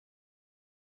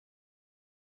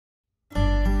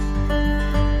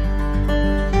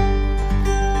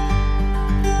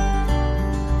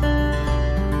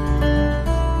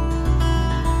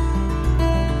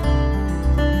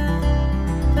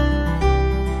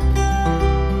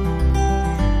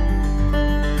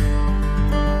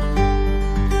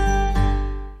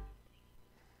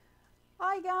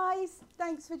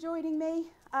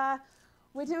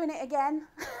We're doing it again.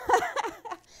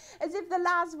 As if the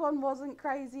last one wasn't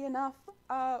crazy enough,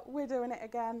 we're doing it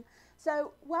again.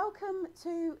 So welcome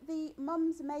to the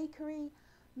Mum's Makery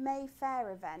May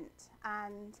Fayre Event.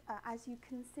 And as you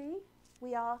can see,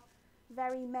 we are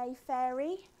very May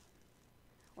Fayre,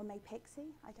 or May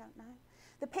Pixie, I don't know.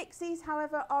 The Pixies,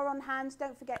 however, are on hand.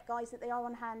 Don't forget, guys, that they are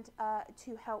on hand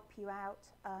to help you out.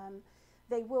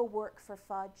 They will work for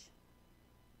Fudge,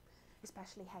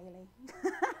 especially Hayley.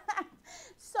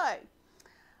 So,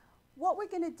 what we're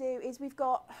going to do is we've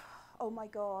got, oh my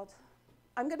God,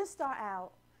 I'm just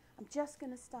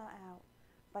going to start out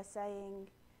by saying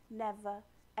never,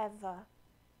 ever,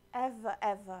 ever,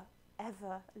 ever,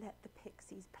 ever let the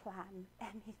Pixies plan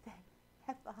anything,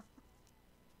 ever.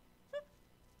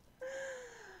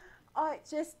 I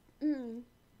just,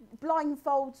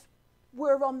 blindfolds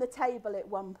were on the table at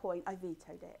one point. I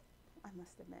vetoed it. I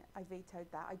must admit, I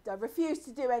vetoed that. I refused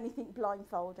to do anything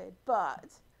blindfolded,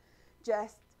 but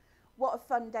just what a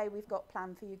fun day we've got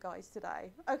planned for you guys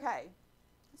today. Okay,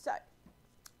 so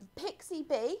Pixie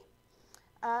B,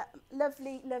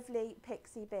 lovely, lovely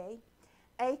Pixie B,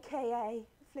 aka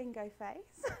Flingo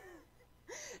Face,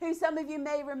 who some of you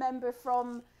may remember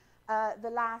from the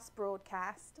last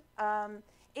broadcast,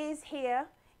 is here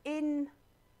in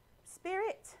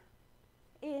spirit,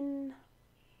 in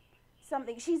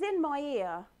something. She's in my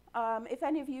ear. If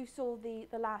any of you saw the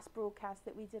last broadcast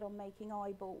that we did on making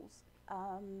eyeballs,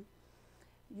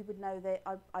 you would know that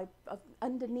I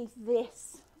underneath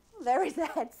this there is a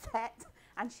headset,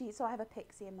 and so I have a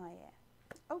Pixie in my ear.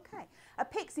 Okay, a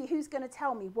Pixie who's going to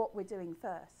tell me what we're doing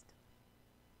first.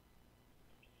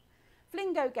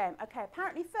 Flingo game. Okay,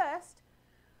 apparently first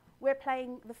we're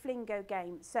playing the Flingo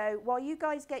game. So while you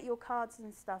guys get your cards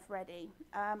and stuff ready,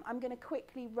 I'm going to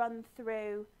quickly run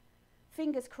through,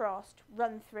 fingers crossed,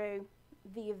 run through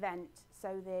the event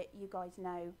so that you guys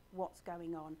know what's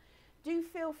going on. Do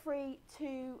feel free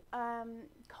to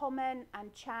comment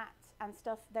and chat and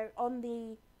stuff. There on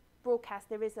the broadcast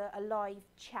there is a live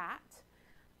chat.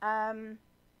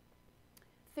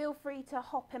 Feel free to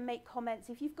hop and make comments.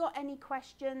 If you've got any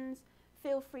questions,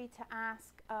 feel free to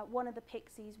ask. One of the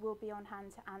Pixies will be on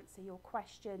hand to answer your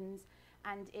questions,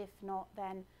 and if not,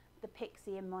 then the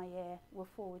Pixie in my ear will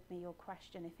forward me your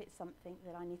question if it's something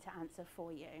that I need to answer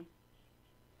for you.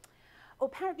 Oh,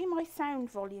 apparently my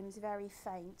sound volume is very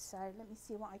faint, so let me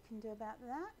see what I can do about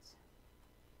that.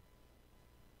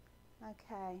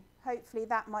 Okay, hopefully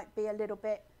that might be a little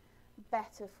bit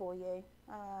better for you.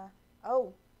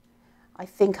 Oh, I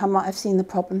think I might have seen the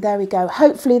problem. There we go.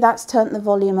 Hopefully that's turned the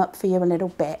volume up for you a little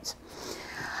bit.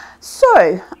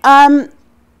 So,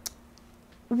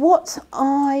 what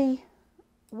I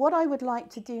would like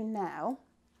to do now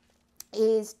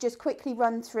is just quickly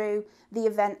run through the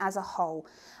event as a whole.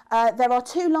 There are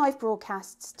 2 live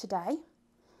broadcasts today.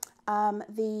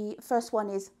 The first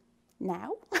one is now,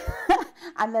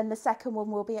 and then the second one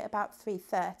will be at about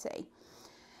 3:30.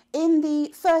 In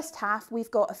the first half,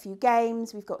 we've got a few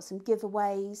games, we've got some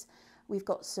giveaways, we've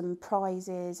got some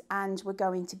prizes, and we're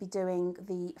going to be doing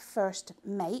the first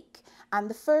make. And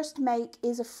the first make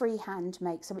is a freehand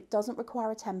make, so it doesn't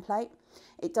require a template.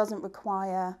 It doesn't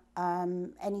require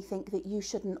anything that you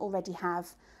shouldn't already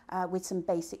have with some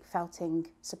basic felting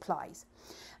supplies.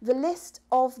 The list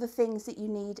of the things that you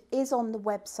need is on the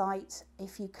website.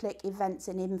 If you click events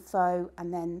and info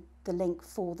and then the link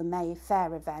for the May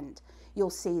Fayre event, you'll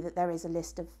see that there is a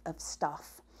list of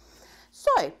stuff.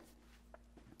 So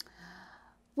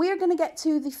we're going to get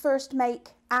to the first make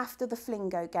after the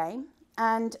Flingo game.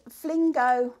 And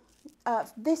Flingo,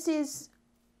 this is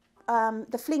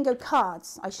the Flingo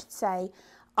cards, I should say,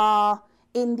 are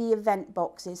in the event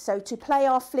boxes. So to play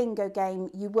our Flingo game,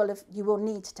 you will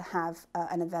need to have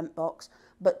an event box,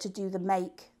 but to do the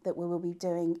make that we will be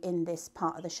doing in this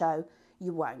part of the show,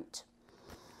 you won't.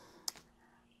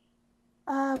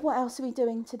 What else are we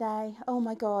doing today? Oh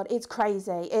my God, it's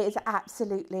crazy. It is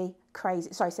absolutely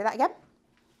crazy. Sorry, say that again.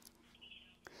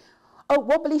 Oh,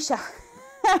 wobbly shelves.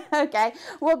 Okay,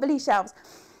 wobbly shelves.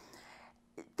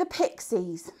 The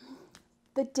Pixies,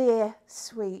 the dear,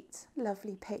 sweet,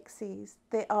 lovely Pixies.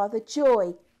 They are the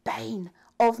joy, bane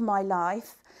of my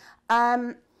life.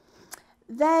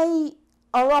 They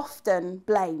are often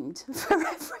blamed for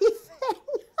everything.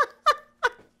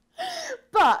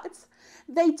 But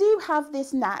they do have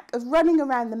this knack of running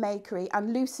around the Makery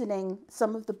and loosening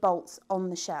some of the bolts on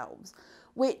the shelves,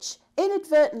 which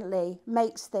inadvertently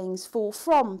makes things fall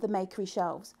from the Makery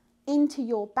shelves into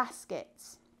your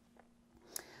baskets.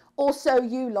 Or so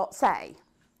you lot say.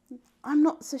 I'm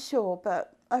not so sure,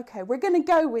 but okay, we're going to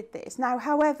go with this. Now,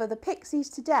 however, the Pixies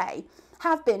today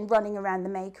have been running around the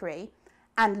Makery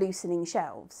and loosening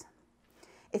shelves.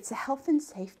 It's a health and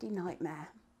safety nightmare.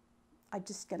 I'm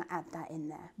just going to add that in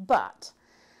there. But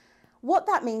what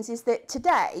that means is that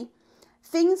today,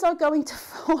 things are going to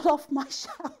fall off my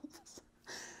shelves.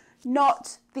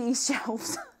 Not these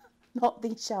shelves, not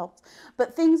these shelves,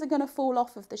 but things are going to fall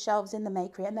off of the shelves in the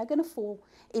Makery, and they're going to fall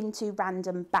into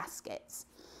random baskets.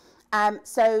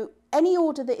 So any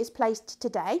order that is placed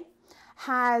today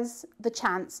has the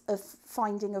chance of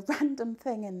finding a random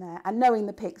thing in there, and knowing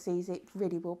the Pixies, it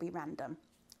really will be random.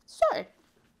 So,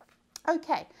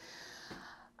 okay.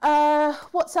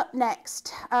 What's up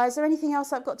next? Is there anything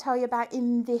else I've got to tell you about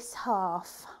in this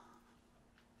half?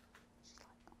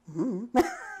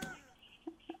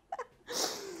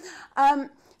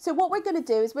 So what we're going to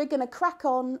do is we're going to crack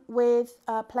on with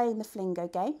playing the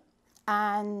Flingo game.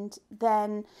 And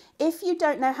then if you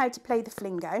don't know how to play the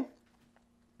Flingo,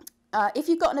 if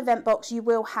you've got an event box, you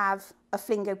will have a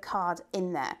Flingo card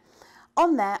in there.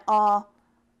 On there are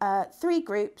 3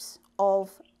 groups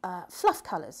of fluff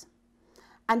colours.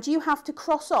 And you have to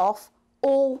cross off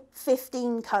all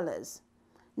 15 colours.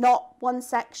 Not one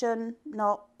section,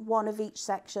 not one of each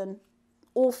section,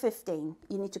 all 15.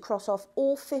 You need to cross off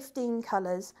all 15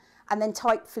 colours and then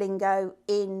type Flingo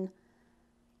in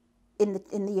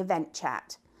the event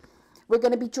chat. We're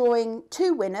going to be drawing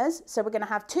 2 winners, so we're going to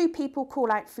have 2 people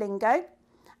call out Flingo.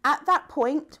 At that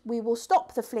point, we will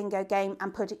stop the Flingo game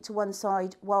and put it to one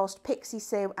side whilst Pixie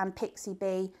Sue and Pixie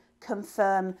Bee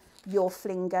confirm your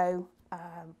Flingo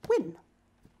win.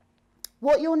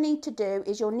 What you'll need to do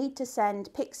is you'll need to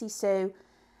send Pixie Sue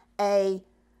a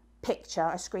picture,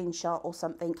 a screenshot or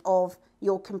something of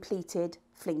your completed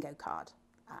Flingo card.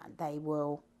 They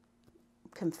will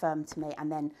confirm to me,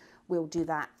 and then we'll do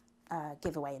that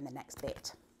giveaway in the next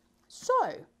bit.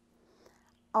 So,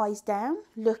 eyes down,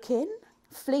 look in,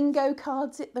 Flingo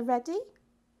cards at the ready.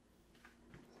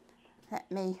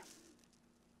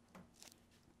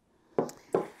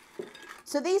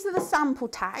 So these are the sample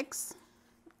tags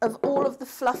of all of the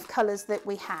fluff colours that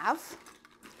we have.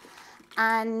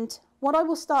 And what I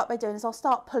will start by doing is I'll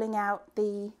start pulling out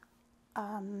the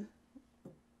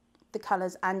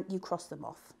colours, and you cross them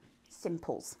off.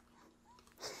 Simples.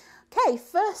 Okay,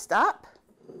 first up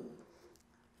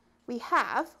we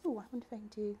have, oh, I wonder if I can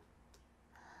do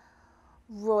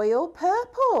royal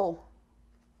purple.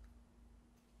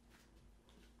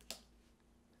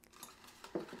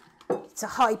 It's a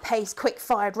high-paced,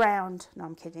 quick-fired round. No,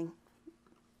 I'm kidding.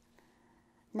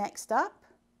 Next up,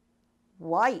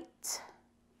 white.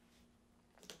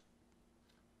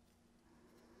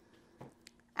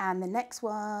 And the next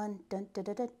one, dun, dun,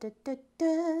 dun, dun, dun, dun,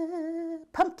 dun,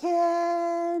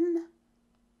 pumpkin.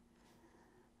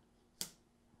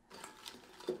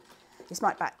 This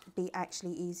might be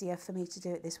actually easier for me to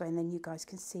do it this way, and then you guys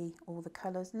can see all the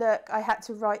colours. Look, I had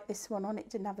to write this one on, it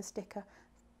didn't have a sticker.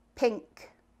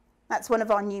 Pink. That's one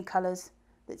of our new colours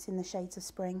that's in the shades of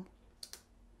spring.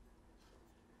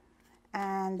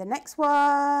 And the next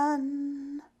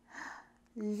one,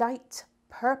 light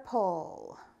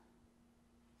purple.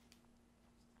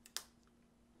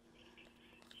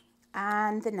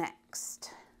 And the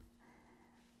next.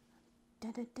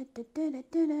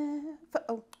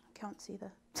 Oh, I can't see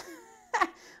the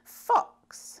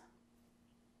fox.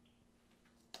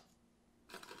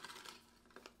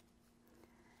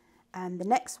 And the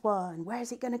next one, where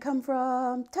is it going to come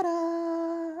from?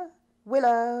 Ta-da!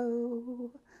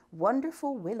 Willow.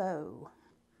 Wonderful willow.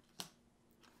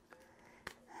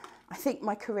 I think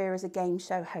my career as a game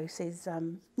show host is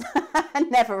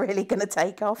never really going to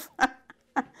take off.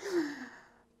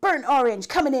 Burnt orange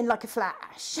coming in like a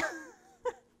flash.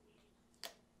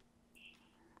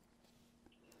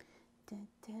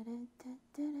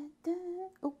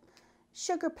 Oh,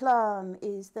 sugar plum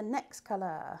is the next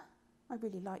colour. I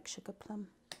really like sugar plum.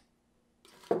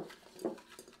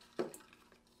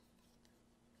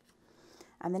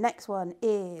 And the next one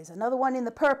is another one in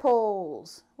the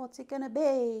purples. What's it going to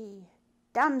be?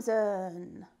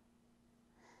 Damson.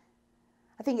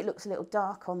 I think it looks a little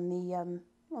dark on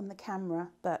the camera,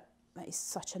 but that is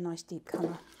such a nice deep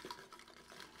colour.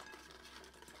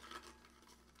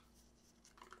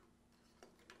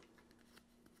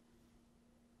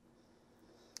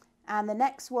 And the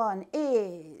next one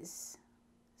is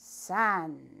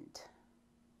sand.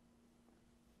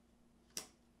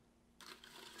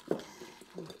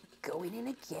 Going in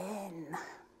again.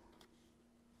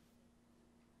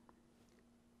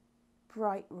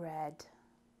 Bright red.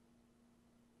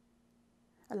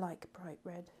 I like bright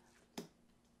red.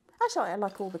 Actually, I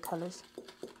like all the colours.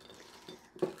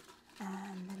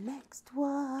 And the next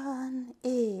one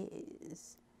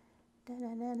is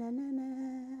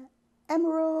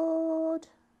emerald.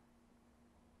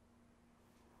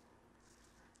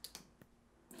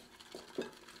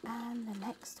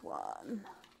 one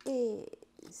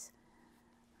is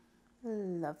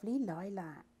lovely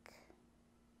lilac.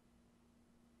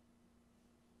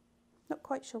 Not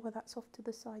quite sure where that's off to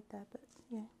the side there, but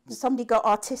yeah. Somebody got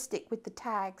artistic with the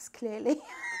tags, clearly.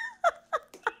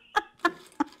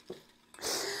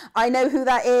 I know who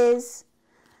that is.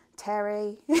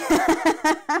 Terry.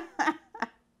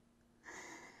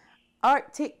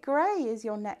 Arctic Grey is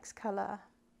your next colour.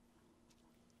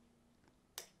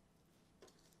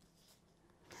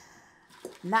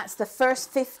 And that's the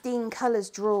first 15 colours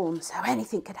drawn, so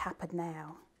anything could happen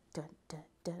now. Dun, dun,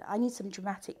 dun. I need some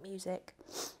dramatic music.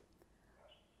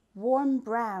 Warm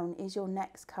brown is your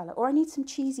next colour, or I need some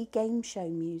cheesy game show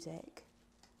music.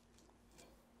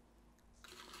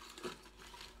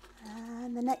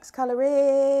 And the next colour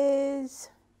is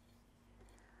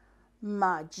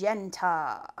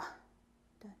magenta.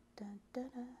 Dun, dun,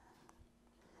 dun,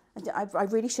 dun. I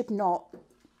really should not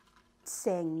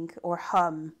sing or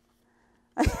hum.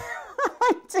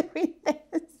 I'm doing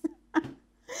this.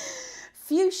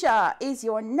 Fuchsia is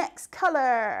your next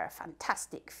colour.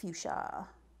 Fantastic fuchsia.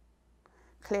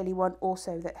 Clearly one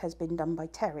also that has been done by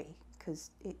Terry,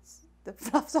 because it's the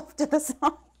fluff's off to the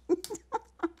side.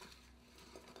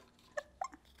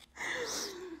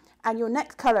 And your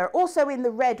next colour, also in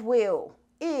the red wheel,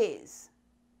 is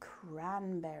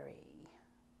cranberry.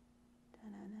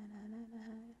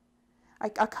 I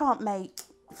can't make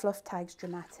fluff tags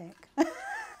dramatic.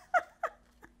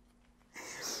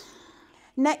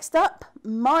 Next up,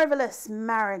 Marvellous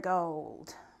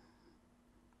Marigold.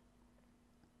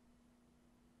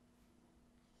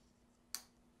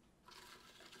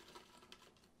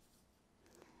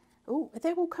 Oh,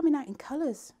 they're all coming out in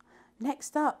colours.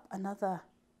 Next up, another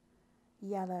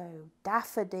yellow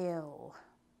daffodil.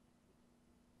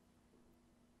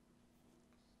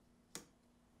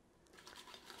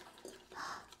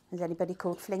 Has anybody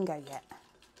called Flingo yet?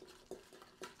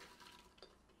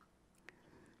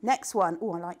 Next one.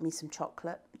 Oh, I like me some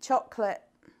chocolate. Chocolate.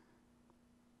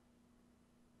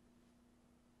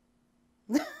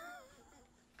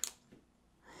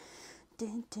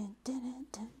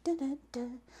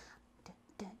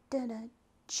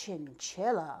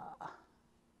 Chinchilla.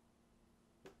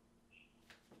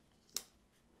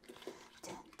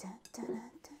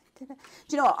 Do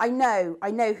you know what? I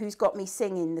know who's got me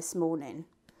singing this morning.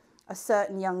 A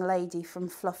certain young lady from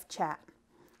Fluff Chat,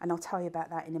 and I'll tell you about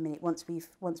that in a minute once we've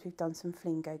done some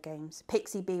Flingo games.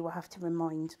 Pixie B will have to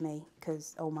remind me,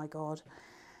 because oh my god.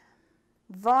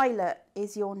 Violet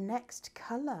is your next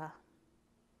colour.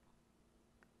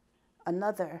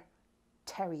 Another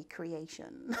Terry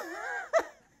creation.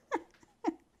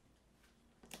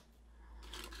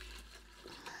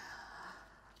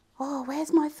 Oh,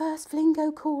 where's my first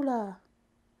Flingo cooler?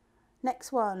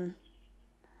 Next one.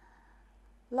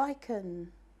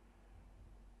 Lichen.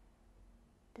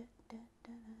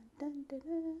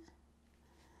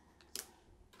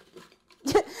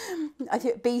 I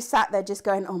think B sat there just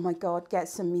going, oh my god, get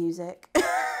some music.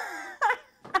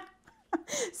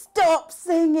 Stop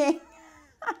singing.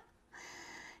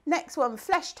 Next one,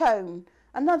 Flesh Tone.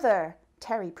 Another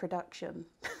Terry production.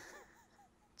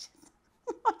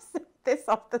 I set this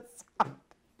off the side.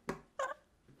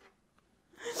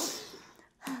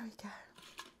 There we go.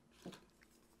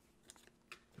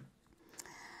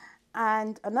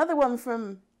 And another one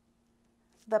from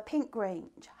the pink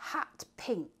range, Hat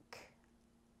Pink.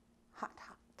 Hat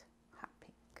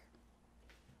Pink.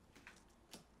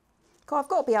 God, I've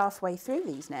got to be halfway through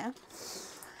these now.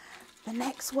 The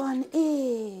next one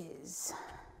is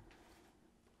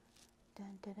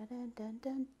dun, dun, dun, dun,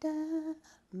 dun, dun,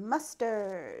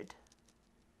 mustard.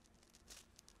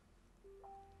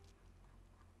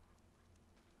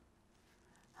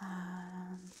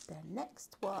 And the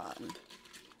next one.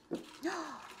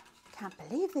 Can't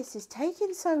believe this is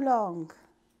taking so long.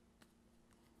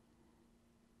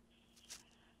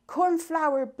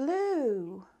 Cornflower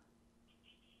blue.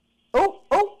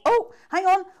 Oh, hang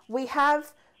on. We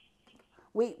have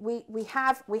a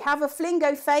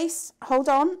Flingo face. Hold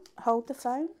on. Hold the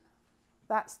phone.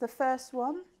 That's the first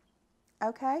one.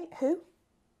 Okay, who?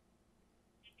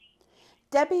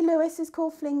 Debbie Lewis is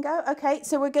called Flingo. Okay,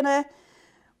 so we're gonna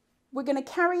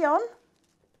carry on.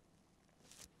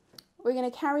 We're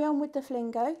going to carry on with the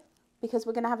Flingo because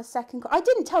we're going to have a second. I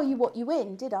didn't tell you what you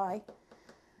win, did I?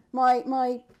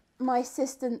 My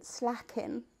assistant's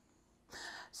slacking.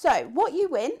 So what you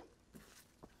win,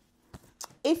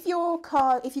 if you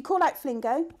call out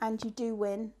Flingo and you do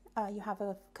win, you have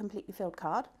a completely filled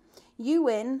card. You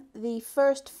win the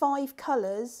first 5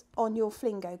 colours on your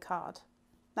Flingo card.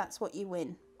 That's what you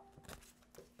win.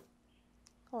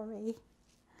 Sorry.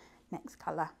 Next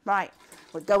colour. Right,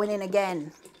 we're going in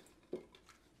again.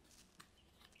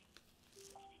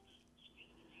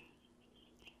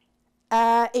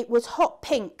 It was hot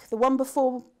pink. The one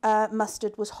before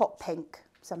mustard was hot pink,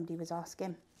 somebody was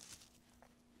asking.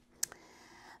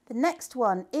 The next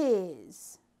one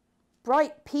is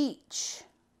bright peach.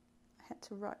 I had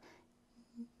to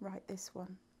write this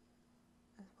one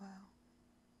as well.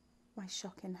 My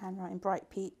shocking handwriting, bright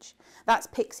peach. That's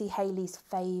Pixie Haley's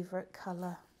favourite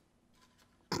colour.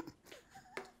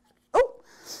 Oh,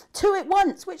 two at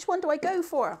once. Which one do I go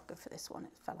for? I'll go for this one.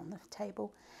 It fell on the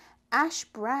table. Ash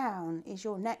brown is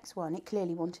your next one. It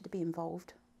clearly wanted to be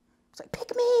involved. It's like,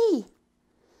 pick me.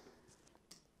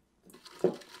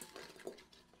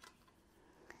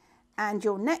 And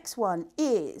your next one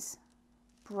is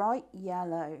bright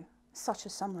yellow. Such a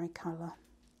summery colour.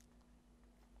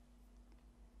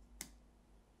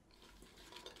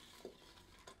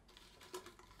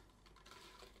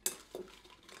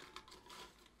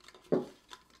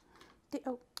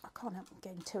 Oh, I can't help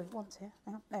getting two at once here.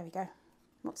 Oh, there we go.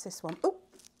 What's this one? Oh,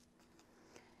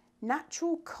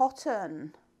 natural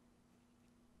cotton.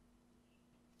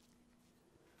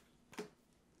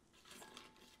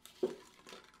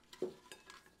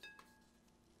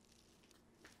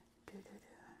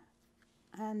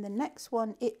 And the next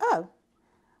one is, oh,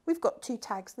 we've got two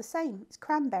tags the same. It's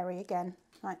cranberry again.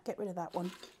 Right, get rid of that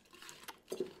one.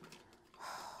 I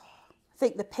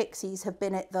think the Pixies have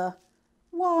been at the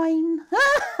wine.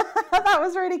 That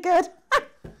was really good.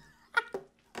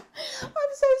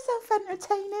 I'm so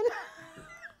self-entertaining.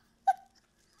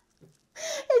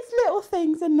 It's little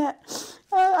things, isn't it?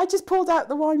 I just pulled out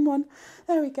the wine one.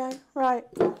 There we go. Right.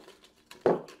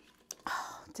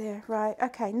 Oh dear. Right.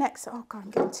 Okay. Next. Oh God, I'm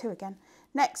getting two again.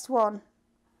 Next one.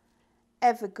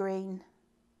 Evergreen.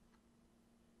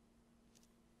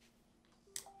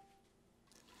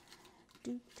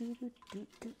 Do, do, do, do,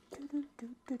 do, do, do,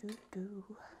 do, do,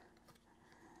 do.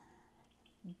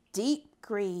 Deep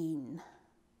green.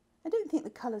 I don't think the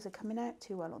colours are coming out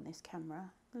too well on this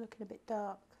camera. They're looking a bit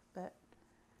dark, but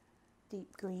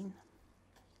deep green,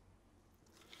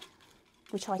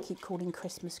 which I keep calling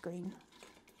Christmas green.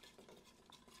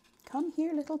 Come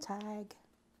here, little tag.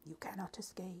 You cannot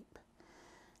escape.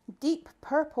 Deep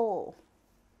purple.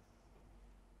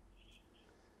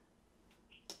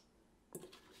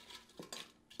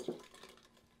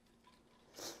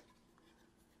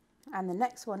 And the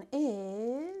next one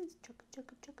is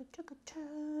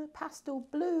pastel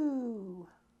blue.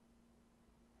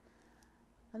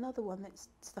 Another one that's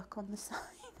stuck on the side.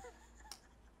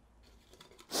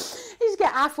 You just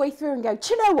get halfway through and go,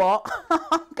 do you know what?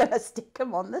 I'm going to stick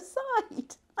them on the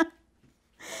side.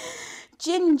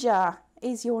 Ginger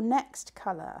is your next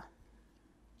colour.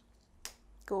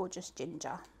 Gorgeous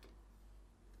ginger.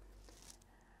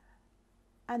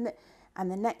 And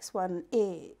the next one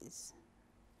is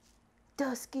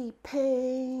dusky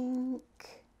pink.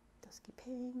 Dusky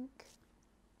pink.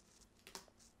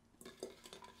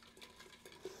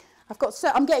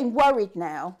 I'm getting worried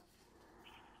now.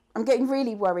 I'm getting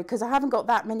really worried because I haven't got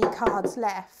that many cards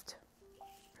left.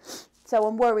 So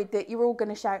I'm worried that you're all going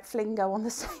to shout Flingo on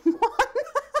the same one.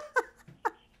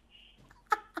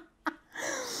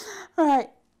 Right.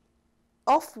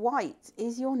 Off-white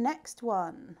is your next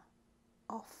one.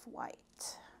 Off-white.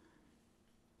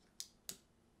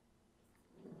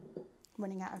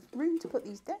 Running out of room to put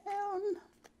these down.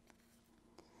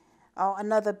 Oh,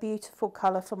 another beautiful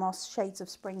colour from our Shades of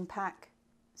Spring pack.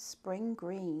 Spring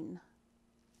green.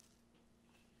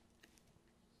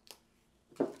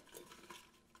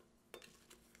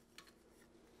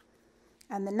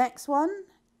 And the next one,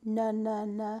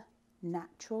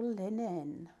 natural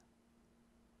linen.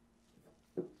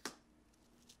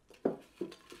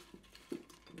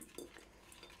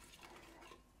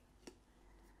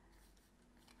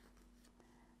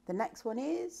 The next one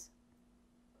is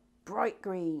bright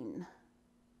green.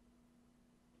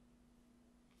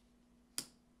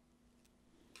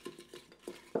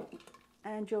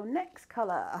 And your next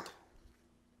colour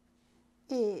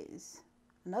is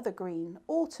another green,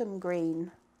 autumn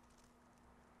green.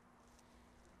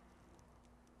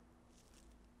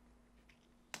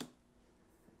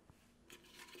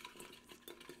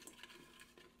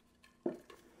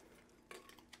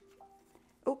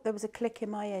 Oh, there was a click in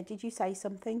my ear. Did you say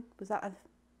something? Was that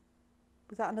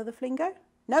another Flingo?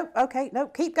 No, okay, no,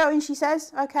 keep going, she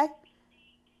says. Okay.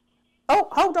 Oh,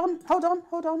 hold on.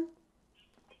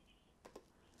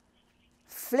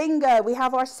 Flingo, we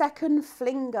have our second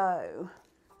Flingo.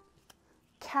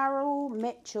 Carol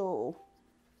Mitchell.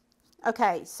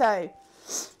 Okay, so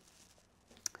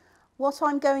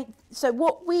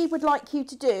what we would like you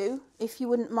to do, if you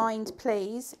wouldn't mind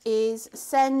please, is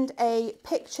send a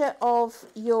picture of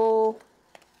your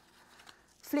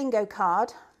Flingo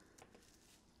card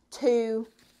to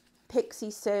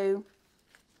Pixie Sue,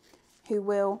 who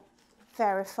will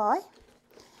verify.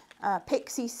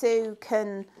 Pixie Sue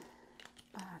can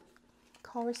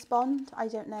correspond, I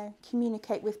don't know,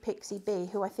 communicate with Pixie B,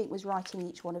 who I think was writing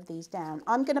each one of these down.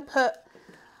 I'm going to put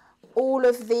all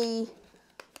of the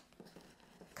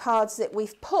cards that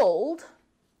we've pulled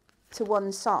to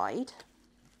one side.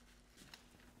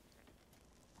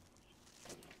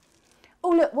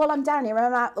 Oh, look, while I'm down here,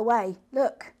 I'm out the way.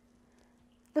 Look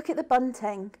at the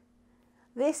bunting.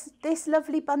 This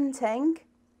lovely bunting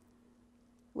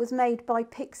was made by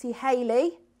Pixie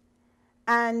Haley.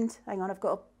 And, hang on,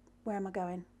 where am I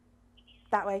going?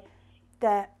 That way.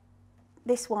 There.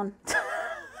 This one.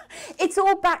 It's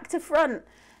all back to front.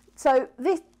 So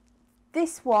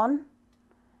this one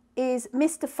is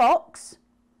Mr. Fox.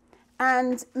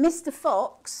 And Mr.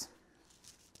 Fox,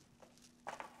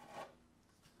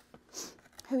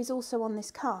 who is also on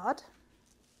this card,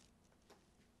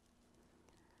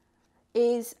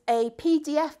 is a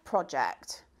PDF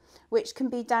project which can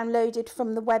be downloaded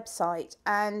from the website,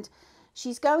 and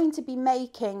she's going to be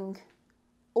making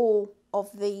all of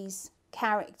these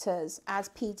characters as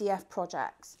PDF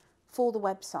projects for the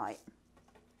website,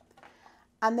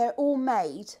 and they're all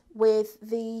made with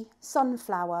the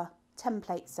sunflower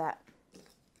template set.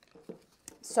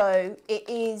 So it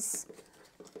is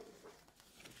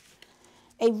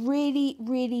a really,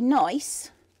 really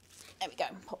nice, there we go,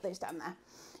 pop those down there.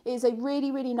 It is a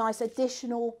really, really nice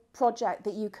additional project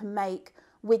that you can make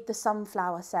with the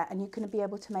sunflower set, and you're going to be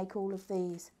able to make all of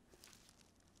these.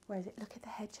 Where is it? Look at the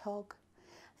hedgehog.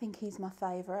 I think he's my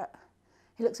favourite.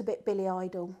 He looks a bit Billy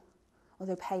Idol,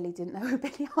 although Haley didn't know who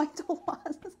Billy Idol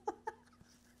was.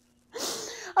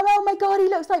 Oh my God, he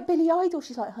looks like Billy Idol.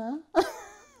 She's like, huh?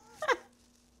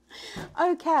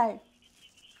 Okay.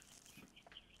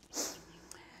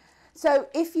 So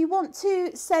if you want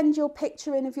to send your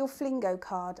picture in of your Flingo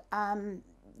card,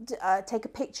 take a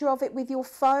picture of it with your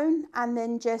phone and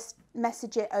then just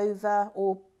message it over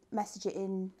or message it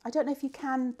in. I don't know if you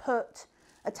can put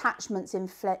attachments in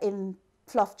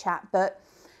Fluff Chat, but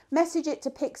message it to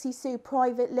Pixie Sue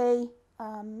privately.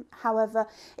 However,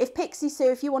 if Pixie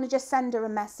Sue, if you want to just send her a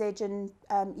message and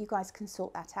you guys can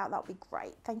sort that out, that would be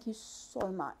great. Thank you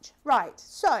so much. Right,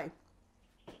 so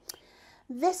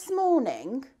this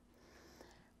morning,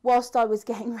 whilst I was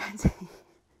getting ready,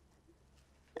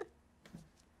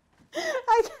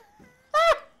 I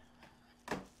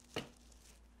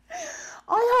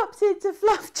hopped into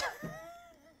Fluff Chat.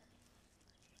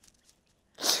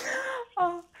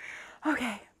 Oh,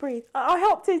 okay, breathe. I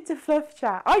hopped into Fluff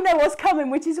Chat. I know what's coming,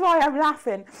 which is why I'm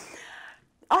laughing.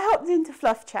 I hopped into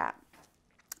Fluff Chat,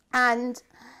 and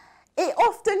it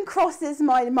often crosses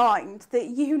my mind that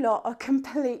you lot are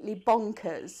completely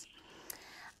bonkers.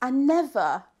 And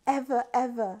never, ever,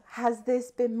 ever has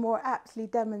this been more aptly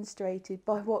demonstrated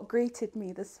by what greeted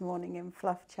me this morning in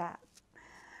Fluff Chat.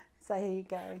 So here you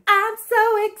go. I'm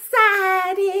so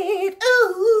excited,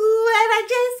 ooh, and I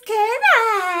just can't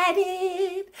hide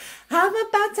it. I'm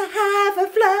about to have a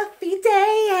fluffy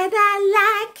day and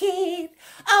I like it,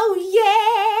 oh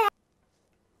yeah.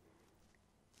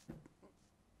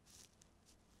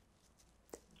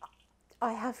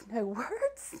 I have no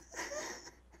words.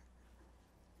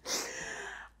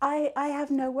 I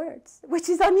have no words, which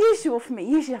is unusual for me.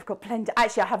 Usually I've got plenty.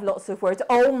 Actually, I have lots of words.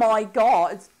 Oh my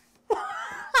God.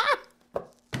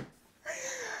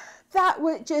 That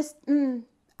was just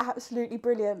absolutely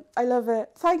brilliant. I love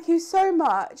it. Thank you so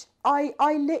much. I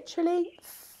literally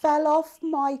fell off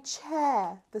my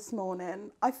chair this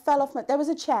morning. I fell off there was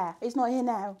a chair. It's not here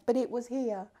now, but it was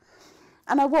here.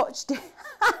 And I watched it.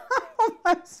 I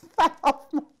almost fell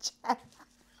off my chair.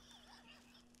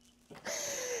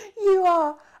 You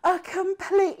are a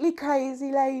completely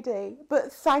crazy lady,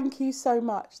 but thank you so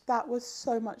much. That was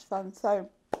so much fun. So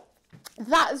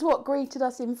that is what greeted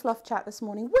us in Fluff Chat this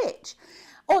morning, which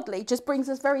oddly just brings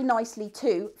us very nicely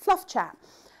to Fluff Chat.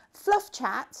 Fluff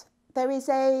Chat, there is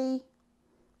a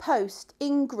post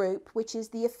in group, which is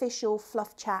the official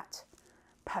Fluff Chat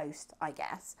post, I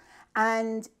guess.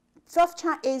 And Fluff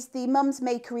Chat is the Mums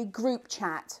Makery group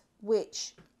chat,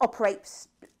 which operates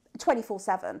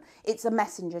 24/7. It's a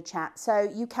messenger chat, so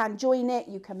you can join it,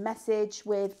 you can message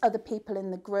with other people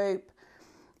in the group.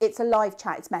 It's a live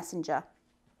chat, it's messenger.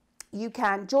 You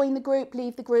can join the group,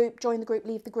 leave the group, join the group,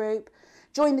 leave the group.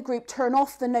 Join the group, turn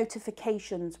off the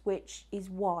notifications, which is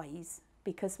wise,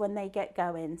 because when they get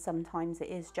going, sometimes it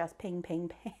is just ping, ping,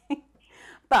 ping.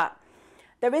 But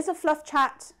there is a Fluff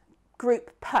Chat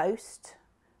group post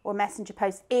or messenger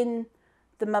post in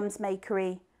the Mums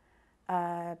Makery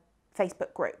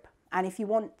Facebook group. And if you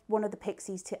want one of the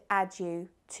Pixies to add you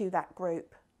to that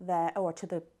group there, or to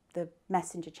the the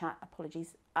messenger chat,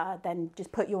 apologies, then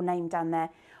just put your name down there.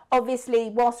 Obviously,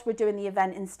 whilst we're doing the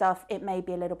event and stuff, it may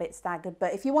be a little bit staggered,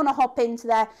 but if you want to hop into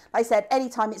there, like I said,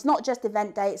 anytime, it's not just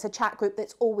event day, it's a chat group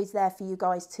that's always there for you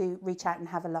guys to reach out and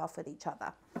have a laugh with each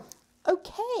other.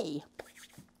 Okay.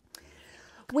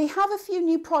 We have a few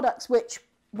new products which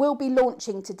we'll be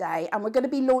launching today, and we're going to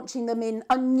be launching them in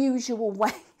unusual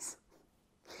ways.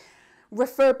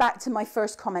 Refer back to my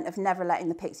first comment of never letting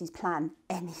the Pixies plan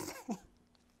anything.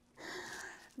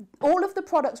 All of the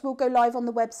products will go live on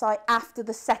the website after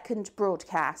the second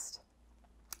broadcast,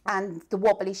 and the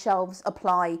wobbly shelves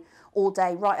apply all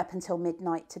day right up until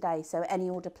midnight today. So any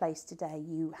order placed today,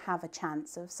 you have a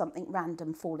chance of something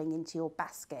random falling into your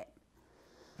basket.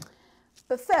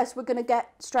 But first, we're going to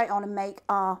get straight on and make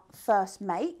our first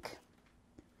make.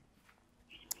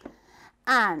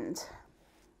 And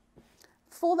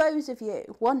for those of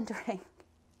you wondering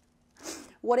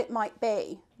what it might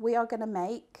be, we are going to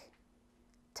make,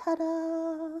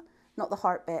 ta-da, not the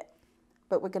heart bit,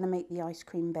 but we're going to make the ice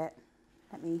cream bit.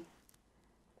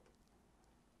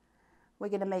 We're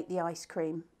going to make the ice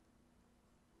cream.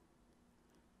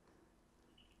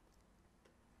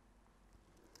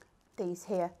 These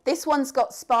here. This one's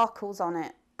got sparkles on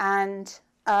it, and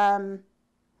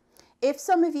if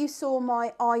some of you saw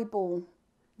my eyeball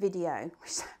video,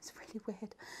 which sounds really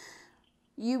weird,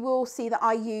 you will see that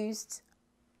I used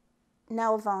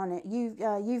nail varnish,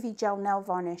 UV gel nail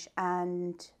varnish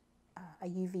and a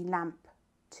UV lamp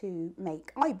to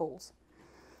make eyeballs,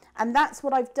 and that's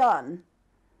what I've done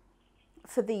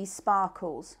for these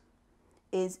sparkles.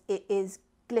 It is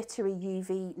glittery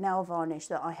UV nail varnish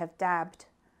that I have dabbed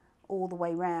all the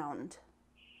way round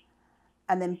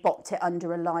and then bopped it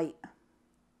under a light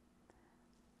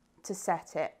to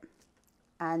set it,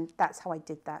 and that's how I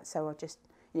did that. So I just,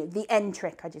 you know, the end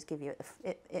trick I just give you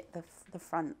at the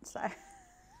front. So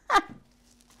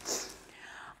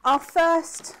our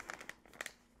first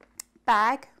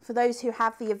bag, for those who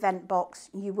have the event box,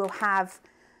 you will have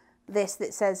this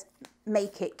that says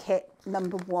Make It Kit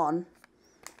number 1,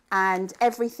 and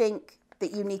everything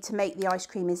that you need to make the ice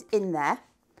cream is in there.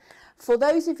 For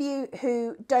those of you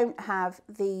who don't have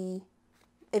the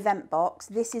event box,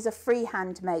 this is a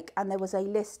freehand make, and there was a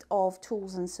list of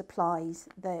tools and supplies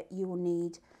that you will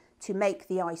need to make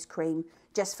the ice cream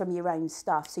just from your own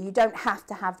stuff. So you don't have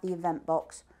to have the event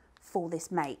box for this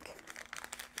make.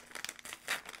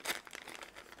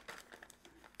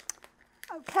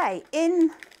 Okay, in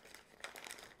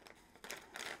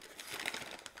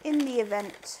the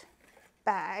event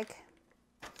bag,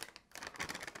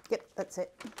 yep, that's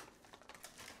it.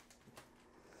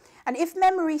 And if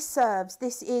memory serves,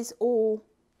 this is all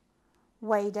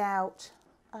weighed out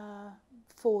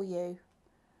for you.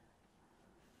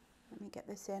 Let me get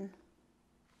this in.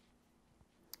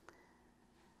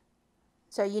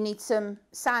 So you need some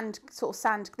sand, sort of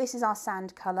sand. This is our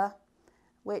sand colour,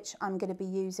 which I'm going to be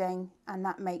using, and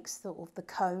that makes sort of the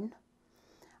cone.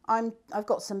 I've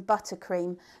got some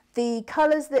buttercream. The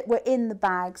colours that were in the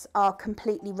bags are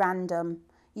completely random.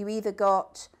 You either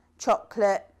got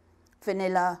chocolate,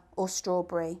 vanilla or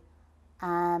strawberry,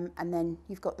 and then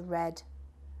you've got the red.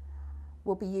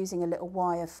 We'll be using a little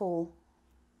wire for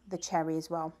the cherry as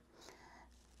well.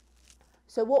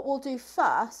 So what we'll do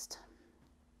first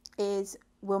is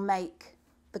we'll make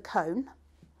the cone,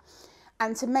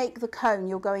 and to make the cone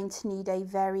you're going to need a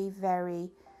very, very,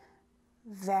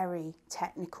 very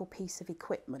technical piece of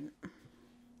equipment.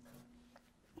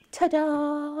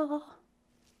 Ta-da!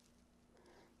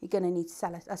 You're going to need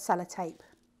a sellotape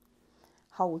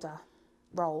holder,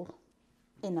 roll,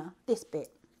 inner, this bit.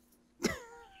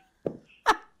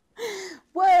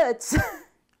 Words!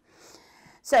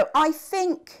 So I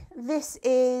think this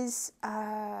is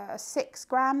 6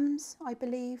 grams, I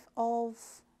believe, of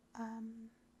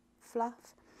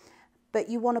fluff, but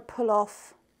you want to pull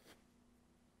off,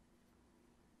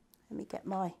 I'll get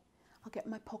my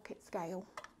pocket scale.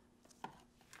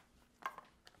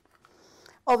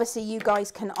 Obviously you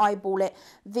guys can eyeball it.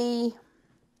 The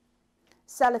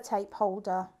sellotape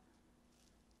holder,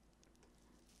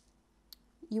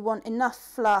 you want enough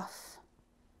fluff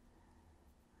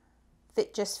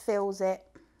that just fills it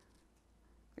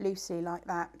loosely like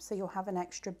that, so you'll have an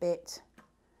extra bit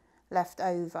left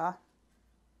over,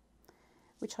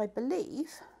 which I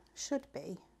believe should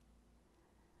be,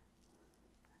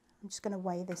 I'm just going to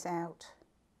weigh this out.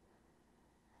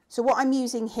 So what I'm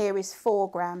using here is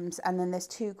 4 grams, and then there's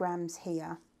 2 grams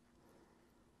here.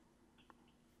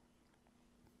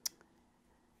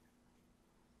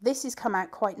 This has come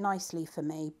out quite nicely for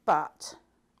me, but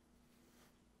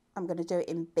I'm going to do it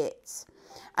in bits.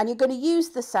 And you're going to use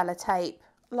the sellotape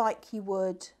like you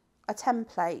would a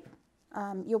template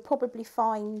You'll probably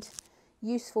find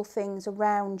useful things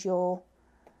around your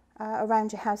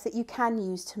house that you can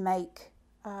use to make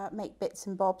bits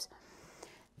and bobs.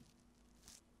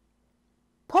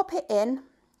 Pop it in,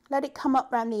 let it come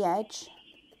up round the edge.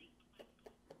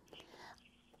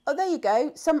 Oh, there you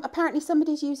go. Apparently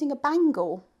somebody's using a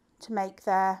bangle to make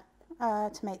their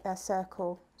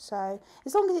circle. So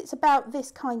as long as it's about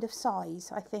this kind of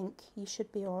size, I think you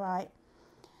should be all right.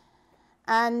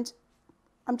 And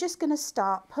I'm just going to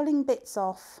start pulling bits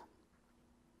off,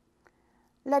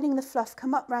 letting the fluff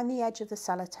come up around the edge of the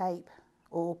sellotape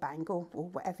or bangle or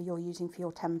whatever you're using for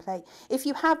your template. If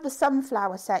you have the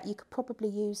sunflower set, you could probably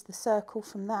use the circle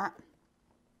from that.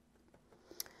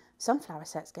 Sunflower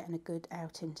set's getting a good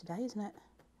outing today, isn't it?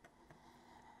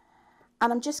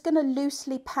 And I'm just going to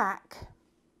loosely pack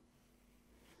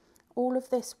all of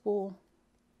this wool.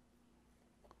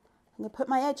 I'm going to put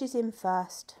my edges in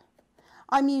first.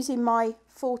 I'm using my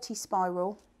 40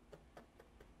 spiral.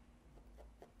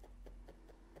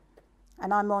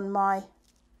 And I'm on my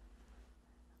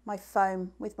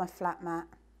foam with my flat mat.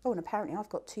 Oh, and apparently I've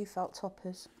got 2 felt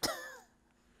toppers.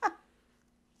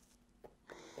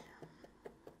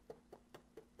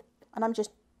 And I'm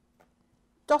just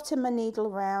dotting my needle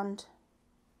around.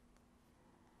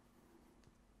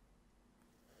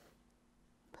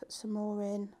 Put some more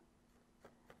in.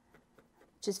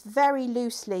 Just very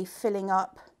loosely filling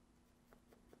up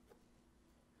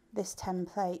this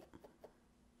template.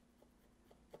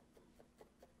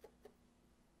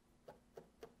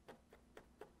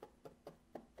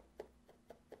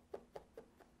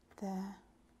 There.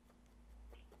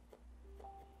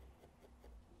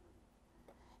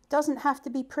 Doesn't have to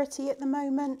be pretty at the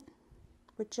moment.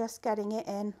 We're just getting it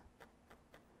in.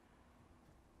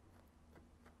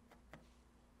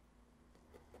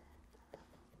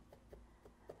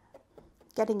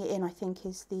 Getting it in, I think,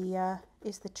 is the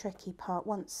tricky part.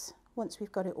 Once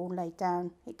we've got it all laid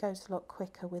down, it goes a lot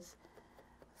quicker with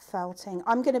felting.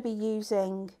 I'm going to be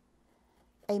using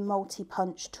a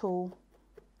multi-punch tool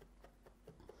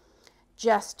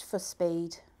just for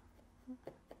speed.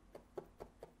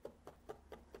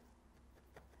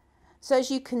 So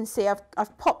as you can see,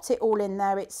 I've popped it all in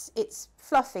there. It's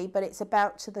fluffy, but it's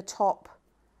about to the top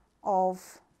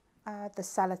of the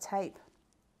sellotape.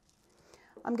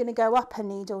 I'm going to go up a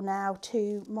needle now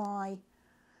to my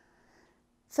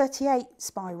 38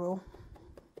 spiral,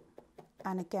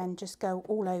 and again just go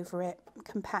all over it,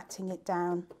 compacting it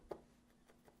down.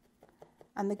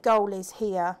 And the goal is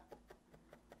here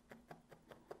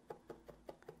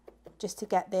just to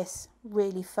get this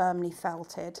really firmly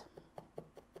felted.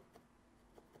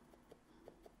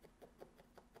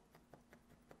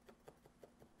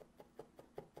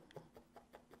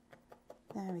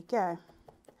 There we go.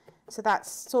 So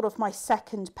that's sort of my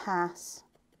second pass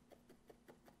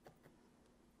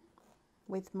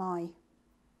with my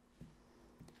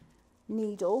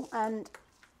needle, and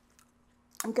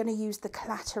I'm going to use the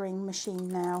clattering machine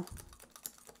now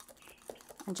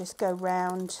and just go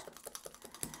round.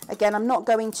 Again, I'm not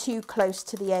going too close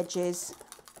to the edges,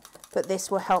 but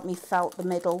this will help me felt the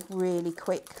middle really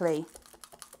quickly.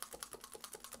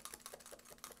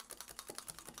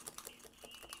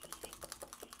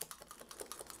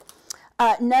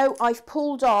 No, I've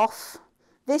pulled off.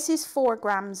 This is 4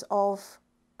 grams of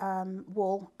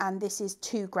wool, and this is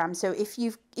 2 grams. So if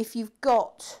you've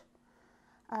got,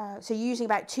 so you're using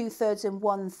about 2/3 and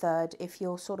 1/3 if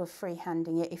you're sort of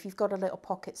freehanding it. If you've got a little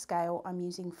pocket scale, I'm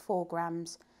using 4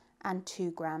 grams and 2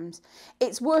 grams.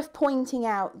 It's worth pointing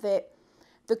out that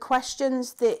the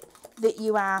questions that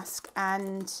you ask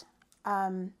and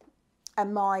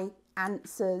my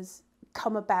answers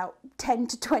come about 10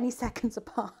 to 20 seconds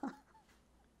apart.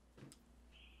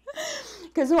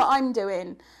 Because what I'm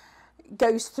doing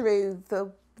goes through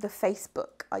the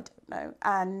Facebook, I don't know,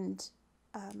 and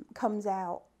comes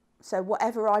out. So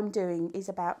whatever I'm doing is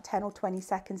about 10 or 20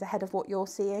 seconds ahead of what you're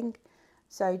seeing.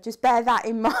 So just bear that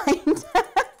in mind.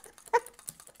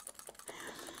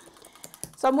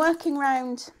 So I'm working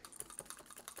around,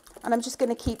 and I'm just going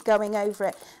to keep going over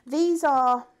it. These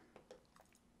are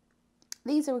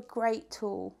a great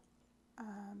tool.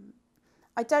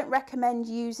 I don't recommend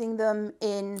using them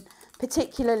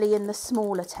particularly in the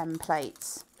smaller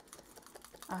templates.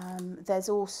 There's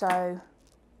also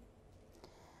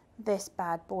this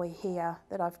bad boy here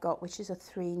that I've got, which is a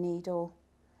 3 needle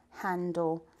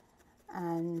handle,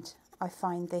 and I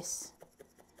find this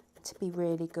to be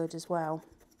really good as well.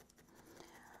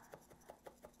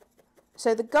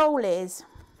 So the goal is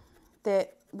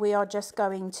that we are just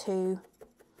going to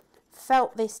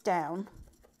felt this down.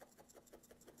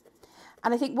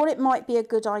 And I think what it might be a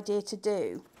good idea to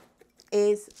do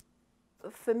is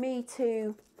for me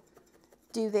to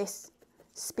do this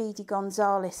Speedy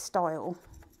Gonzales style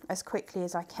as quickly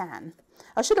as I can.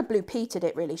 I should have Blue Petered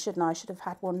it really, shouldn't I? I should have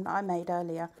had one I made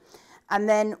earlier. And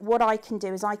then what I can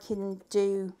do is I can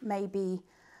do maybe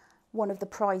one of the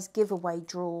prize giveaway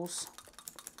draws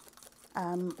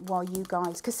while you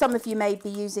guys, because some of you may be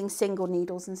using single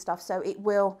needles and stuff, so it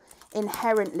will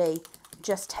inherently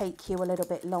just take you a little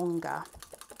bit longer.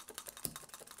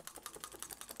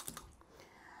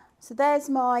 So there's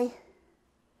my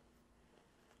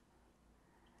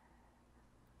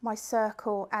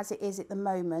circle as it is at the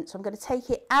moment. So I'm going to take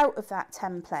it out of that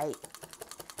template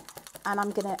and I'm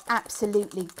going to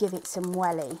absolutely give it some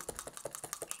welly.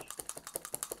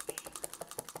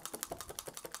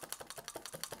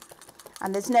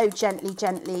 And there's no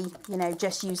gently, you know,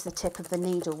 just use the tip of the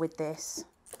needle with this.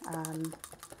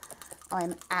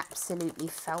 I'm absolutely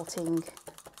felting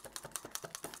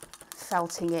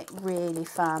it really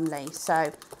firmly.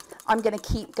 So I'm going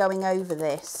to keep going over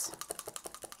this.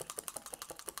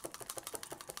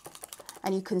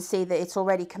 And you can see that it's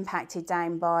already compacted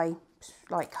down by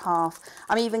like half.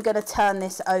 I'm even going to turn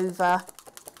this over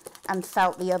and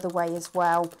felt the other way as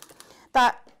well.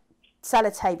 That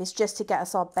sellotape is just to get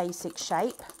us our basic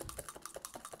shape.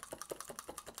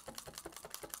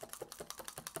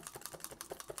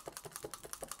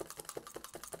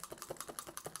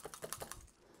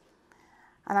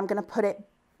 And I'm going to put it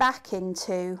back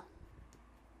into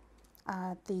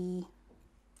the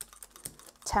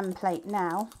template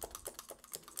now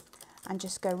and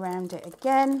just go around it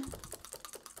again.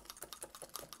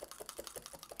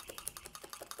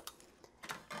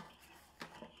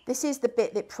 This is the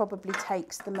bit that probably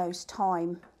takes the most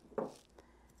time.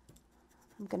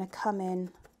 I'm going to come in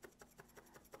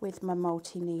with my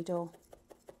multi-needle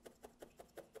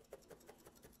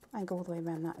and go all the way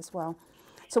around that as well.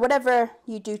 So whatever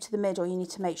you do to the middle, you need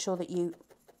to make sure that you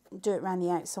do it around the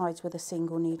outsides with a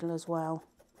single needle as well.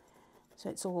 So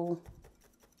it's all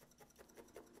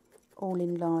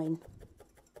in line.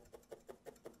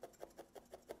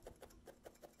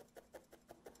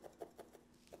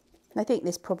 I think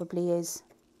this probably is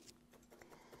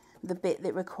the bit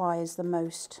that requires the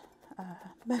most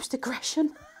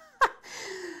aggression,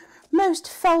 most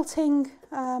felting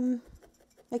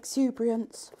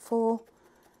exuberance for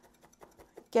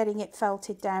getting it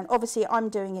felted down. Obviously, I'm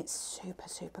doing it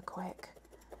super quick.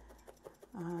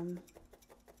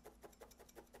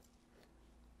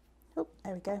 Oh,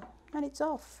 there we go, and it's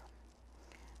off.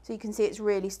 So you can see it's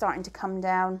really starting to come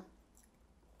down.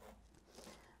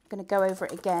 I'm going to go over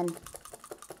it again.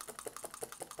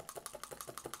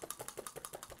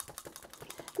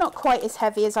 Not quite as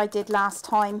heavy as I did last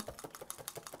time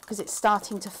because it's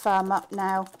starting to firm up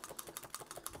now.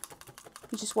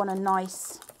 You just want a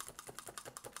nice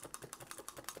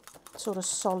sort of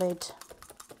solid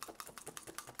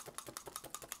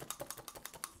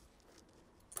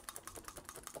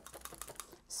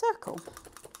circle.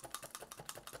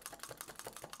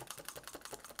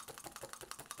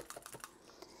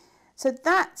 So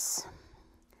that's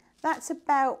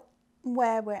about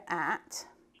where we're at.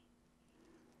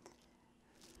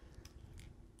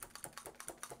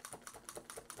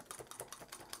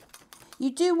 You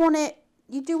do want it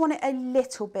a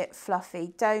little bit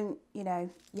fluffy. Don't, you know,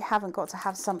 you haven't got to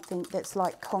have something that's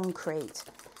like concrete,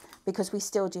 because we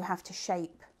still do have to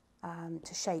shape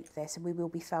this, and we will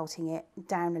be felting it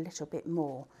down a little bit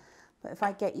more. But if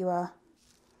I get you a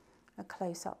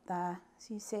close up there,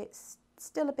 so you see it's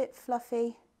still a bit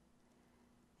fluffy,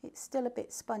 it's still a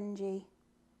bit spongy,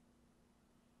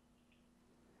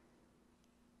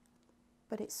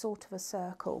 but it's sort of a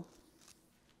circle.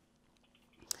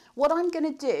 What I'm going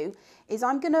to do is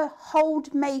I'm going to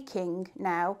hold making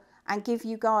now and give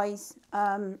you guys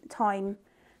time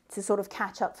to sort of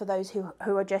catch up for those who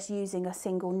are just using a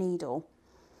single needle.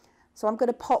 So I'm going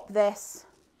to pop this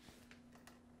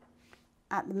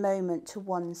at the moment to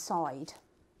one side.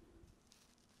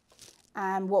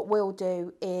 And what we'll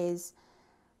do is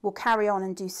we'll carry on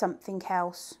and do something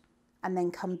else and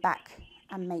then come back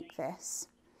and make this.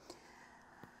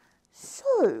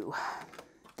 So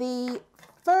the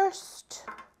first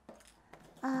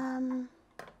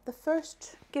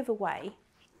giveaway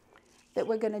that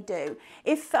we're going to do,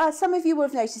 if some of you will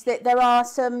have noticed that there are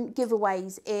some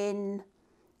giveaways in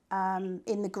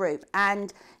the group,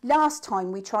 and last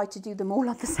time we tried to do them all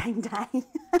on the same day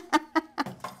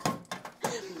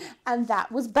and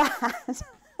that was bad.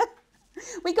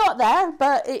 We got there,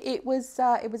 but it was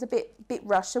a bit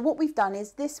rushed. So what we've done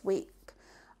is this week,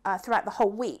 throughout the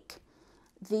whole week,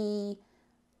 the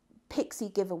Pixie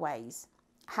giveaways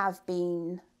have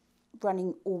been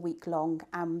running all week long,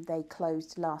 and they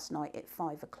closed last night at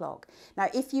 5 o'clock. Now,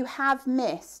 if you have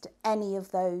missed any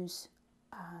of those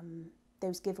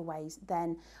giveaways,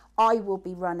 then I will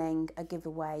be running a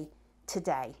giveaway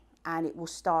today, and it will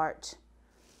start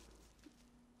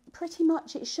pretty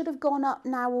much, it should have gone up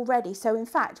now already. So in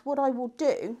fact, what I will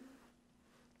do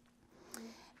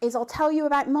is I'll tell you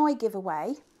about my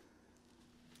giveaway,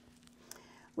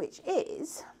 which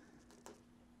is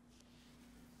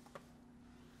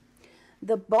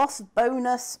the Boss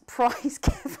Bonus Prize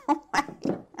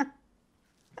giveaway.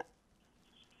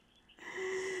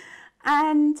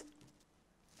 And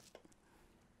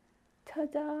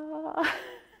ta-da!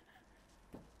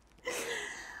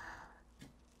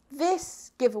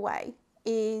 This giveaway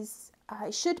is,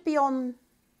 it should be on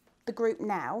the group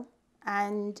now,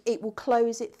 and it will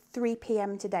close at 3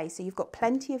 p.m. today. So you've got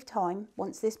plenty of time.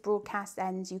 Once this broadcast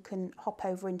ends, you can hop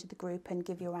over into the group and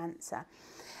give your answer.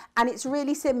 And it's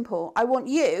really simple. I want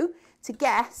you to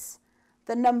guess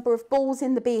the number of balls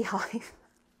in the beehive.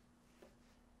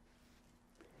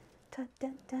 There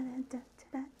you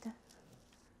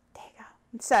go.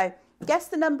 So guess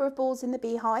the number of balls in the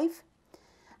beehive,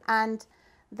 and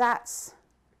that's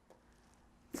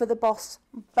for the Boss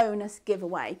Bonus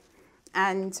giveaway.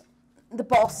 And the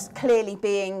boss clearly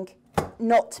being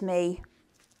not me,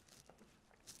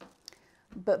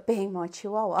 but being my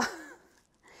Chihuahua,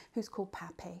 who's called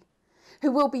Pappy,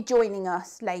 who will be joining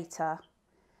us later,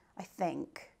 I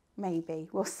think, maybe,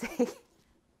 we'll see.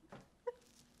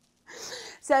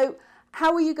 So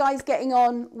how are you guys getting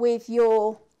on with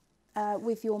your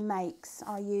makes?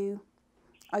 Are you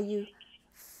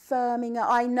firming up?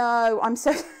 I know, I'm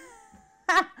so...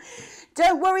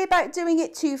 Don't worry about doing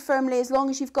it too firmly. As long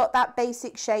as you've got that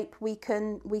basic shape, we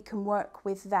can work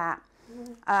with that.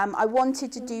 I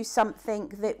wanted to do something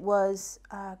that was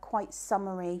quite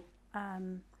summery.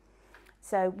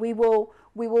 So we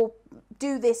will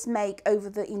do this make over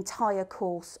the entire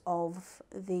course of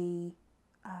the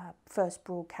first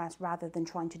broadcast, rather than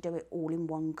trying to do it all in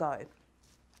one go.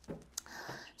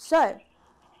 So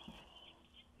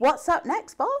what's up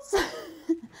next, boss?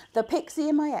 The Pixie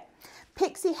in my ear.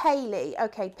 Pixie Haley.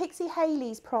 Okay, Pixie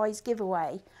Haley's prize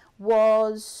giveaway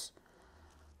was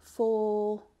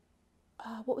for,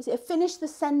 what was it? Finish the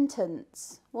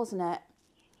sentence, wasn't it?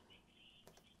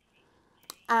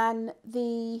 And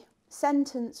the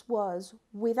sentence was,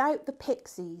 without the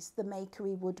pixies, the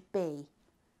Makery would be.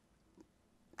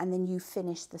 And then you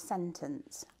finish the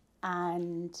sentence.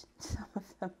 And some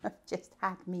of them have just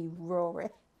had me roaring.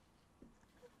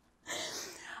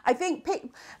 I think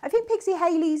Pixie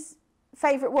Haley's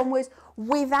favourite one was,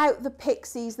 without the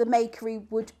pixies, the Makery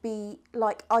would be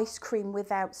like ice cream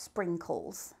without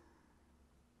sprinkles,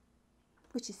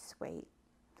 which is sweet.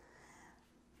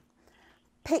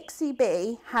 Pixie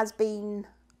B has been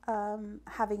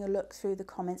having a look through the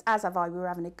comments, as have I. We were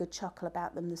having a good chuckle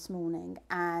about them this morning,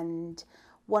 and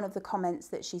one of the comments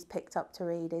that she's picked up to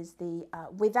read is the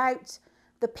without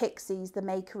the pixies, the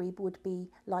Makery would be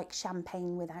like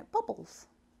champagne without bubbles.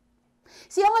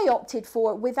 See, I opted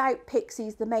for, without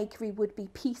pixies, the Makery would be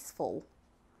peaceful,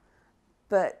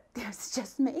 but it's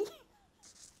just me.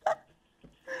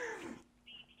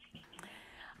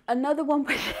 Another one.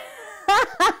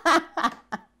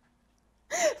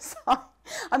 Sorry,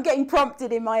 I'm getting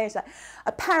prompted in my ears.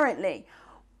 Apparently,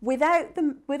 without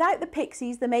the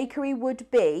pixies, the Makery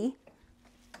would be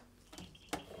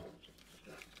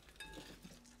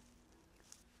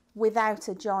without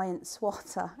a giant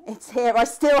swatter. It's here. I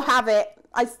still have it.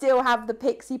 I still have the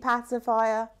pixie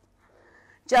pacifier,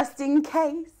 just in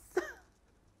case.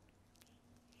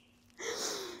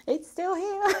 It's still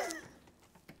here.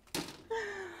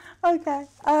 Okay.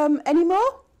 Any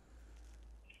more?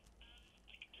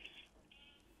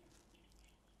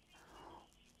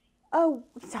 Oh,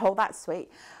 that's sweet.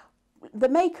 The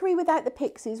Makery without the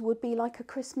pixies would be like a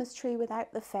Christmas tree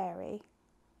without the fairy.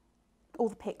 Or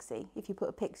the pixie, if you put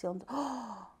a pixie on,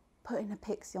 putting a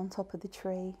pixie on top of the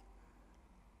tree.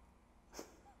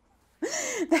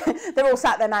 They're all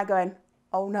sat there now going,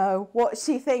 oh no, what's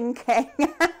she thinking?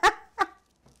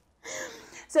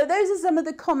 So those are some of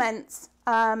the comments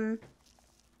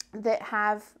that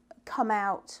have come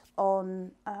out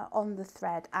on the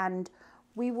thread, and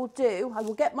I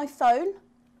will get my phone,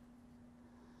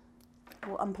 I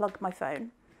will unplug my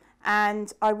phone,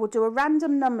 and I will do a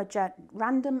random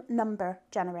number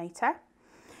generator.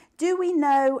 Do we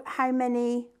know how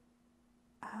many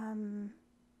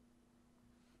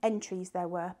entries there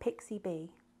were? Pixie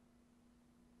B.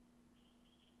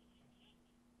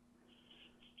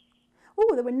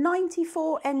 Oh, there were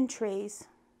 94 entries.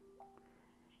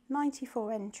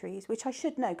 94 entries, which I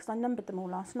should know because I numbered them all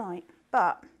last night.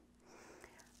 But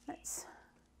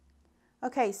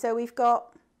Okay, so we've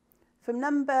got from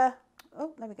number,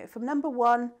 oh, there we go, from number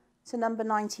 1 to number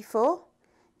 94.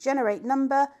 Generate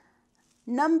number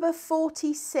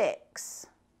 46.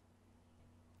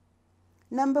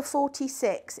 Number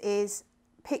 46 is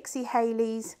Pixie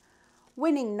Haley's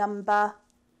winning number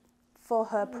for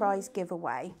her prize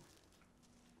giveaway.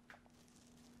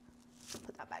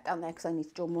 Put that back down there because I need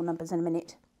to draw more numbers in a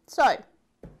minute. So,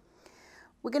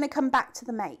 we're going to come back to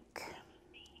the make.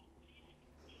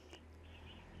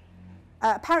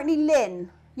 Apparently,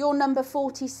 Lynn, you're number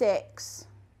 46.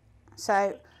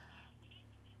 So,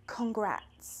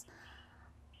 congrats.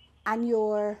 And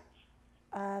your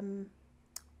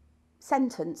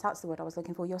sentence, that's the word I was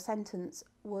looking for, your sentence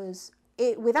was,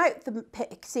 without the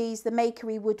pixies, the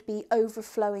Makery would be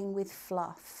overflowing with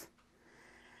fluff.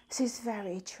 This is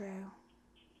very true.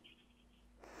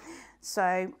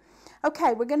 So,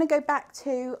 okay, we're going to go back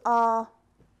to our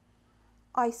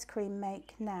ice cream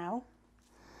make now.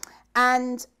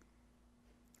 And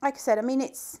like I said, I mean,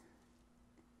 it's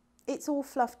all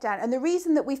fluffed down. And the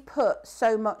reason that we've put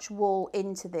so much wool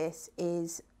into this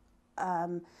is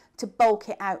to bulk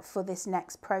it out for this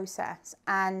next process.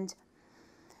 And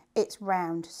it's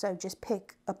round, so just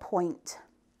pick a point.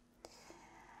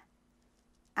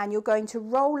 And you're going to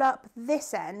roll up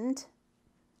this end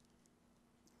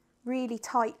really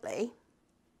tightly,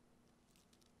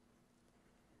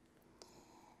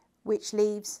 which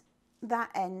leaves that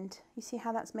end. You see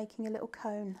how that's making a little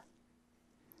cone?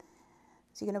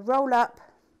 So you're going to roll up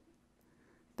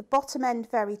the bottom end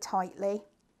very tightly,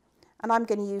 and I'm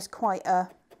going to use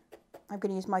I'm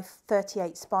going to use my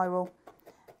 38 spiral,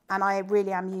 and I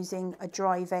really am using a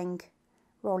driving,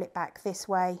 roll it back this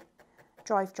way,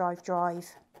 drive, drive, drive.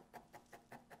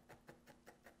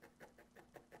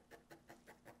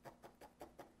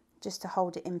 Just to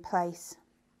hold it in place.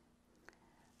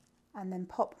 And then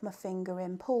pop my finger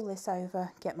in, pull this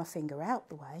over, get my finger out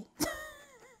the way.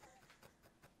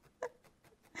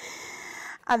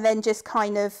 And then just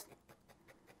kind of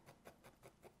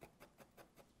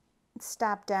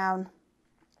stab down.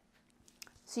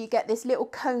 So you get this little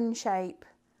cone shape.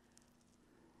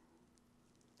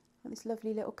 This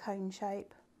lovely little cone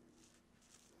shape.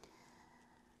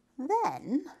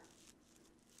 Then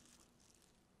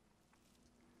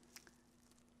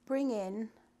bring in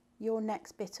your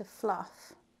next bit of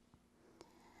fluff,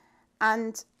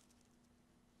 and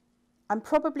I'm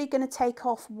probably going to take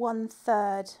off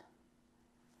 1/3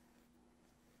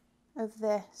 of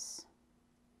this.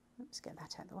 Let's get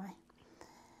that out of the way,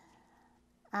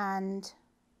 and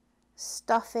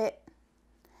stuff it.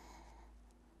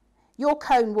 Your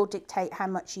cone will dictate how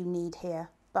much you need here,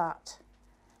 but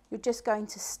you're just going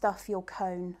to stuff your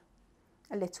cone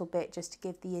a little bit just to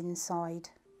give the inside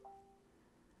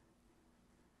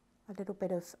a little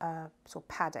bit of sort of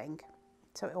padding,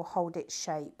 so it will hold its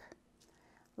shape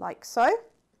like so.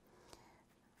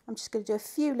 I'm just going to do a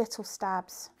few little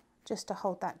stabs just to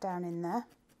hold that down in there.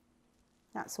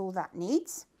 That's all that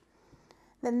needs.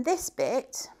 Then this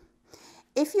bit,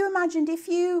 if you imagined if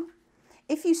you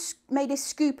made a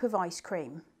scoop of ice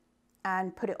cream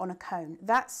and put it on a cone,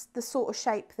 that's the sort of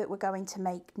shape that we're going to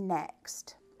make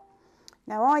next.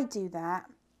 Now I do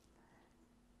that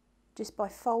just by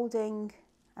folding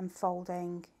and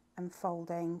folding and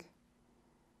folding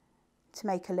to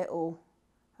make a little,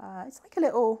 it's like a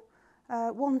little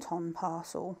wonton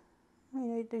parcel. You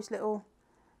know, those little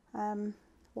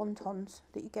wontons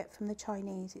that you get from the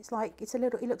Chinese. It's like, it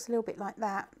looks a little bit like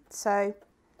that. So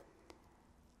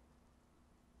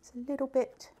it's a little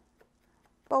bit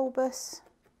bulbous.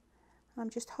 I'm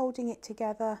just holding it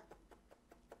together.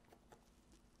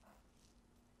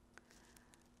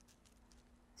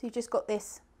 So you've just got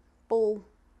this ball,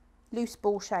 loose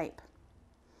ball shape.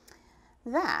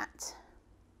 That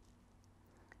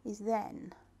is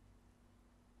then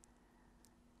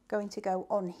going to go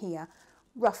on here,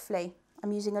 roughly.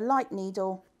 I'm using a light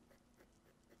needle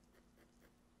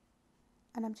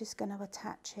and I'm just going to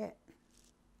attach it.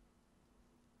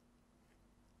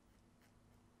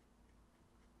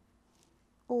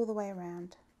 All the way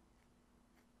around.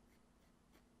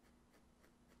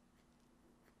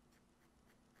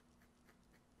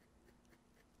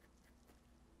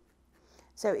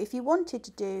 So if you wanted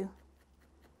to do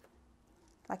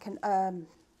like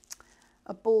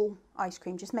a ball ice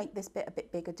cream, just make this bit a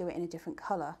bit bigger, do it in a different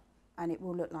colour, and it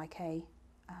will look like an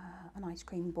ice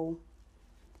cream ball.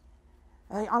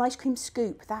 An ice cream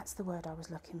scoop, that's the word I was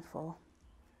looking for.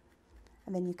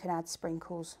 And then you can add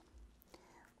sprinkles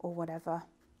or whatever.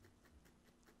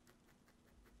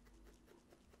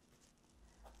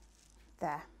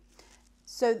 There.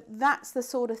 So that's the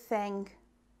sort of thing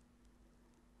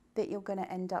that you're going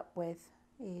to end up with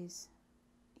is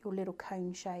your little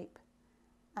cone shape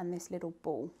and this little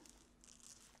ball.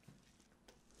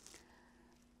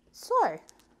 So,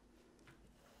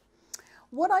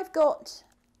 what I've got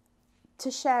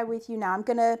to share with you now, I'm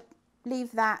going to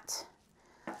leave that,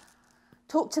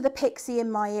 talk to the pixie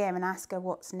in my ear and ask her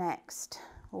what's next,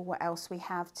 or what else we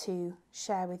have to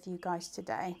share with you guys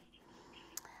today.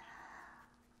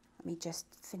 Let me just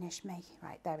finish making,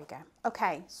 right, there we go.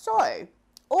 Okay, so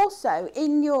also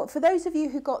in your, for those of you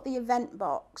who got the event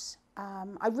box,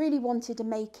 I really wanted to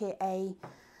make it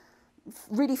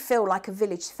really feel like a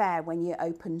village fair when you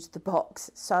opened the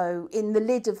box. So in the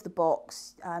lid of the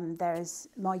box, there's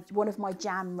one of my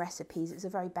jam recipes. It's a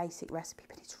very basic recipe,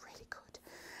 but it's really good.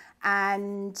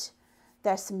 And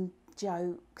there's some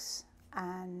jokes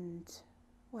and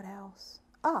what else?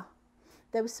 Ah,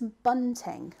 there was some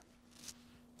bunting.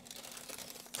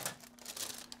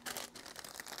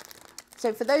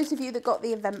 So for those of you that got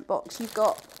the event box, you've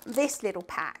got this little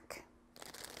pack,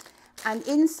 and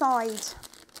inside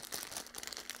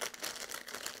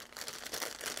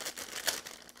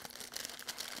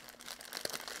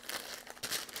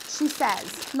she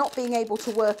says, not being able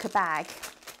to work a bag.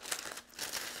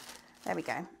 There we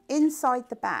go. Inside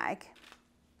the bag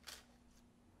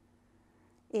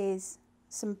is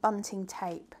some bunting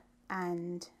tape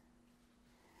and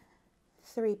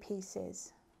 3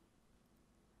 pieces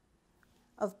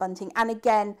of bunting. And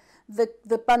again,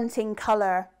 the bunting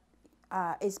colour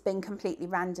is been completely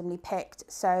randomly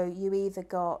picked. So you either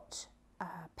got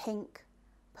pink,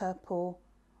 purple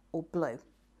or blue.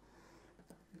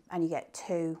 And you get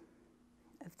 2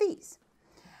 of these.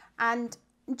 And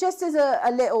just as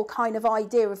a little kind of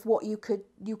idea of what you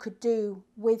could do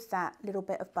with that little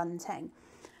bit of bunting,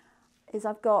 is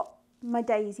I've got my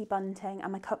daisy bunting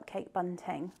and my cupcake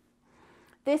bunting.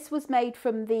 This was made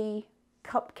from the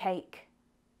cupcake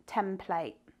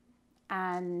template,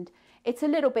 and it's a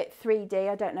little bit 3D.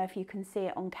 I don't know if you can see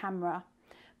it on camera,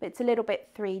 but it's a little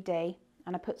bit 3D,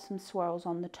 and I put some swirls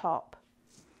on the top.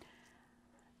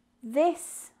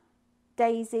 This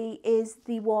daisy is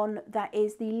the one that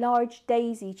is the large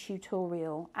daisy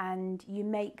tutorial, and you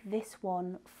make this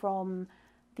one from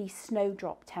the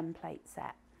snowdrop template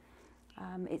set.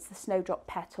 It's the snowdrop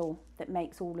petal that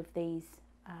makes all of these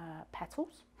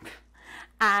petals.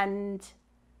 And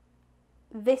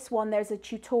this one there's a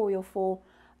tutorial for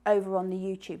over on the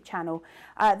YouTube channel.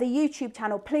 The YouTube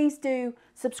channel, please do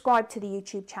subscribe to the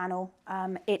YouTube channel.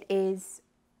 It's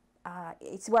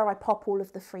where I pop all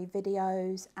of the free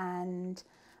videos and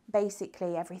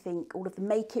basically everything, all of the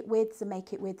make it withs. The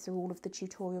make it withs are all of the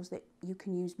tutorials that you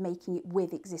can use making it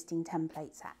with existing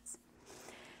template sets.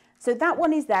 So that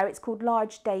one is there. It's called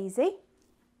Large Daisy.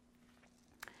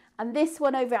 And this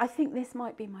one over, I think this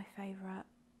might be my favourite.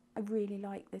 I really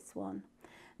like this one.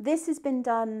 This has been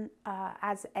done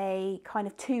as a kind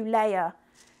of 2-layer.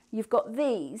 You've got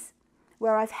these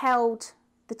where I've held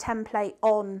the template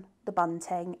on the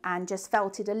bunting and just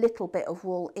felted a little bit of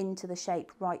wool into the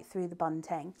shape right through the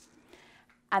bunting.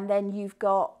 And then you've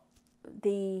got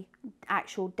the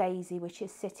actual daisy, which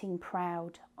is sitting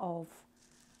proud of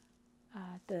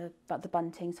the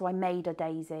bunting. So I made a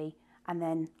daisy and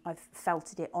then I've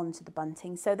felted it onto the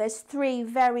bunting. So there's 3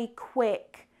 very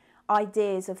quick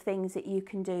ideas of things that you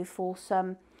can do for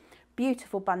some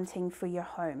beautiful bunting for your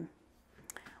home.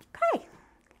 Okay,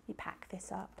 let me pack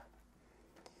this up.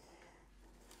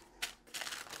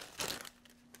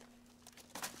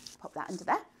 Pop that under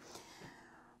there.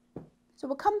 So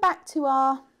we'll come back to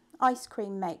our ice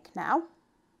cream make now.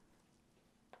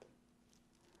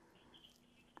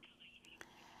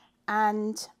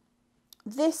 And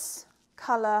this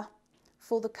colour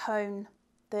for the cone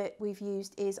that we've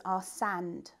used is our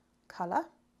sand colour.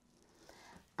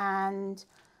 And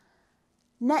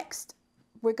next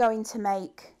we're going to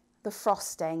make the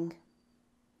frosting.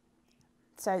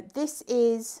 So this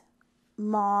is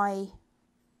my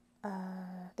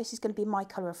this is going to be my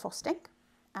colour of frosting,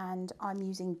 and I'm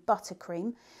using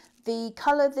buttercream. The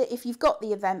colour that, if you've got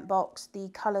the event box, the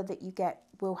colour that you get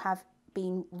will have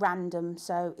been random,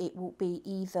 so it will be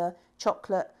either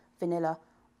chocolate, vanilla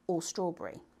or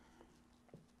strawberry.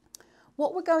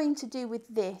 What we're going to do with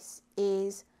this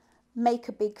is make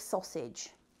a big sausage,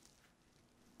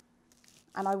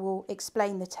 and I will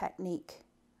explain the technique,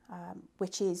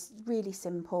 which is really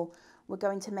simple. We're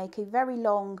going to make a very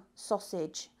long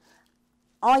sausage.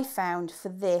 I found for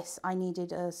this I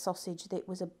needed a sausage that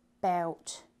was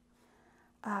about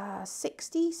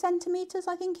 60 centimetres,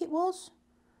 I think it was,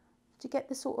 to get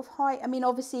the sort of height. I mean,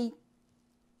 obviously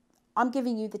I'm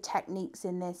giving you the techniques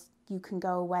in this. You can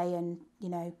go away and, you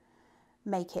know,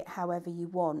 make it however you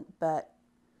want, but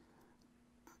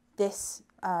this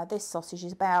this sausage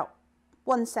is about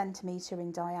 1 centimetre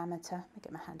in diameter. Let me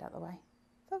get my hand out of the way.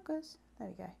 Focus. There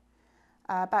we go.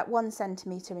 About 1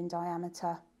 centimetre in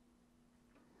diameter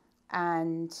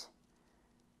and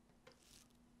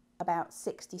about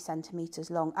 60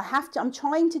 centimetres long. I'm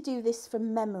trying to do this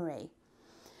from memory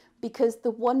because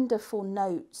the wonderful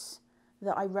notes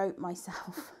that I wrote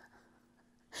myself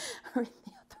are in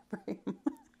the other room.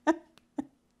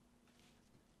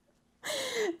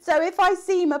 So if I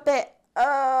seem a bit,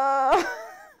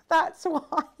 that's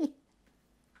why.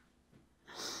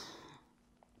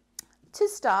 To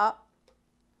start,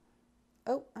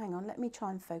 oh, hang on, let me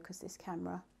try and focus this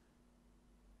camera.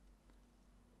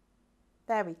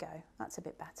 There we go, that's a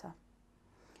bit better.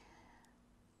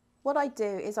 What I do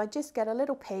is I just get a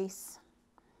little piece.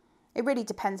 It really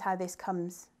depends how this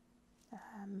comes.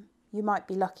 You might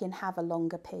be lucky and have a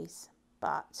longer piece,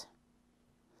 but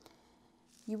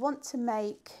you want to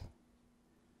make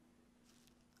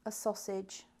a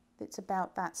sausage that's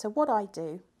about that. So what I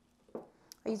do,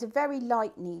 I use a very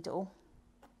light needle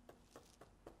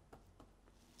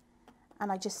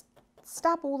and I just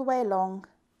stab all the way along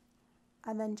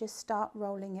and then just start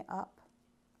rolling it up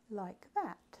like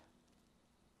that.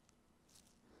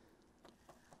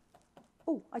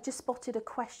 Oh, I just spotted a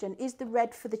question. Is the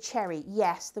red for the cherry?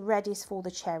 Yes, the red is for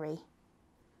the cherry.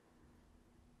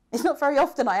 It's not very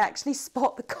often I actually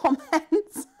spot the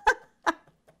comments.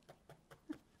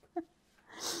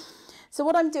 So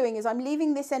what I'm doing is I'm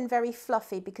leaving this end very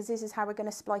fluffy because this is how we're going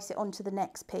to splice it onto the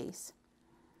next piece.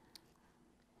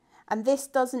 And this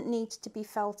doesn't need to be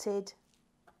felted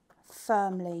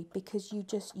firmly because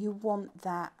you want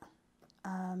that.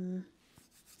 I'm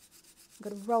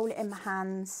going to roll it in my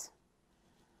hands.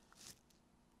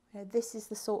 You know, this is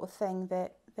the sort of thing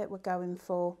that we're going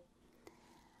for.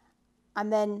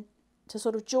 And then to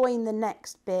sort of join the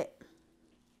next bit,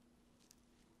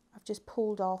 I've just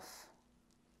pulled off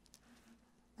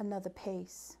another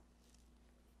piece,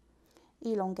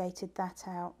 elongated that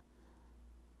out,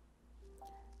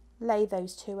 lay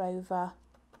those two over,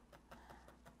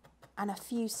 and a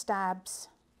few stabs,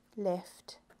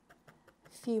 lift,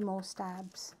 a few more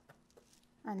stabs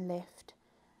and lift,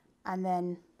 and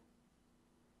then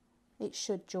it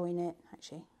should join it.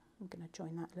 Actually, I'm going to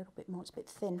join that a little bit more, it's a bit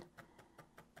thin.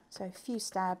 So a few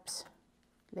stabs,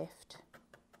 lift,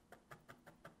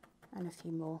 and a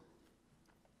few more.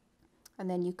 And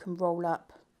then you can roll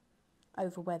up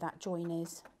over where that join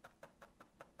is.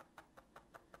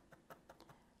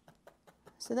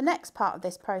 So the next part of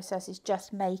this process is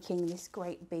just making this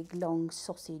great big long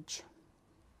sausage.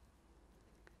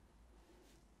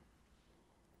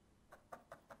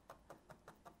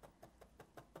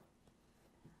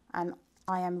 And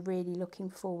I am really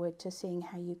looking forward to seeing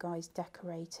how you guys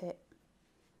decorate it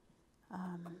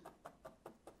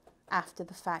after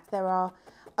the fact. There are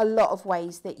a lot of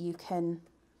ways that you can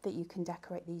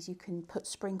decorate these. You can put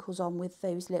sprinkles on with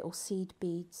those little seed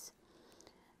beads,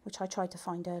 which I tried to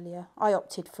find earlier. I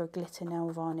opted for a glitter nail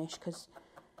varnish because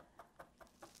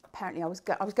apparently I was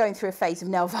going through a phase of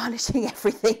nail varnishing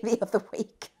everything the other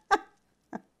week.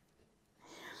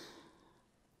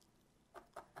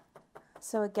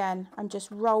 So again, I'm just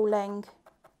rolling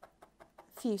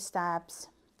a few stabs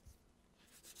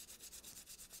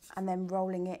and then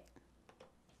rolling it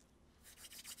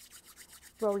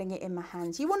in my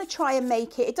hands. You want to try and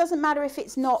make it, it doesn't matter if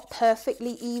it's not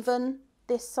perfectly even,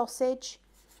 this sausage.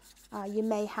 You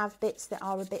may have bits that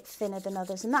are a bit thinner than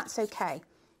others, and that's okay,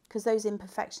 because those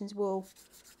imperfections will,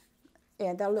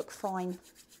 yeah, they'll look fine.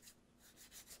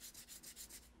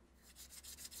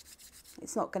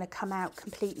 It's not going to come out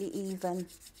completely even.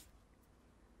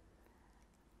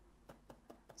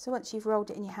 So once you've rolled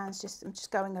it in your hands, I'm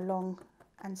just going along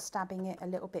and stabbing it a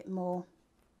little bit more.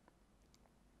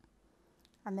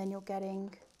 And then you're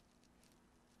getting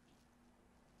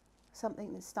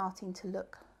something that's starting to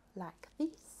look like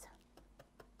this.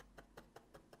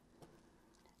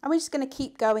 And we're just going to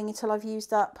keep going until I've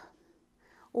used up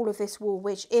all of this wool,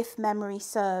 which, if memory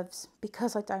serves,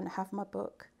 because I don't have my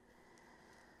book,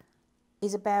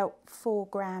 is about 4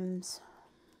 grams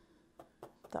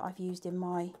that I've used in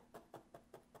my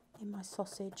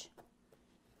sausage.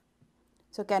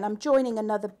 So again, I'm joining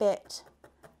another bit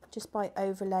just by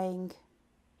overlaying.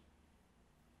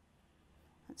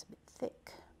 That's a bit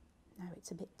thick. Now it's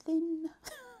a bit thin.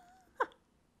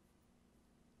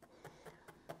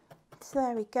 So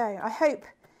there we go. I hope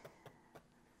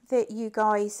that you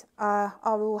guys are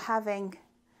all having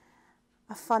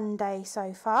a fun day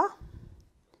so far.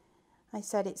 I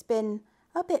said it's been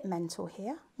a bit mental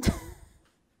here.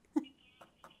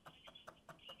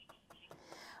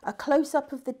 A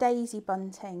close-up of the daisy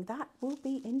bunting. That will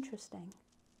be interesting.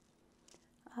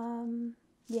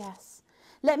 Yes.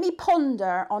 Let me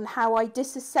ponder on how I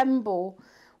disassemble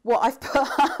what I've put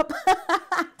up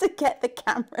to get the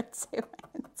camera to it.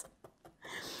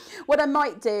 What I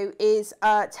might do is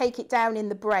take it down in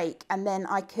the break, and then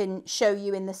I can show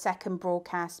you in the second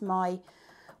broadcast. My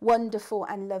wonderful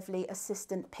and lovely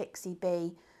assistant Pixie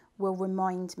Bee will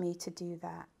remind me to do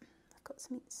that. I've got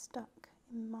something stuck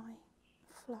in my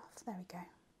fluff. There we go.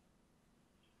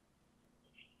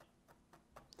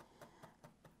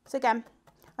 So again,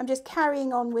 I'm just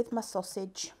carrying on with my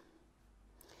sausage.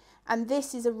 And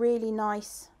this is a really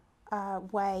nice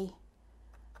way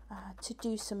to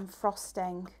do some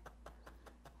frosting.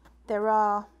 There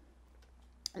are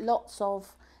lots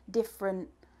of different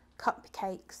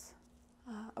cupcakes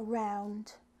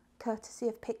around, courtesy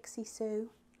of Pixie Sue.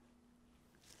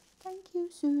 Thank you,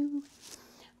 Sue.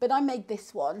 But I made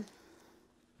this one,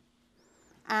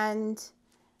 and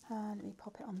let me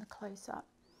pop it on the close-up.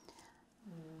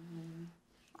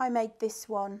 I made this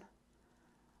one,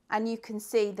 and you can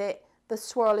see that the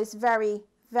swirl is very,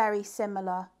 very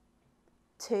similar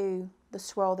to the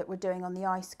swirl that we're doing on the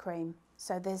ice cream.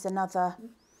 So there's another,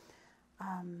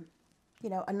 you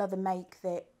know, another make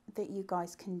that you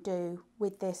guys can do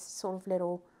with this sort of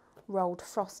little rolled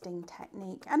frosting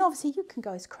technique. And obviously you can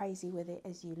go as crazy with it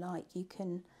as you like. You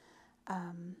can,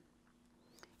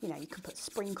 you know, you can put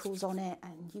sprinkles on it,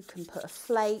 and you can put a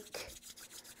flake.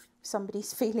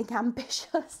 Somebody's feeling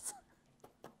ambitious.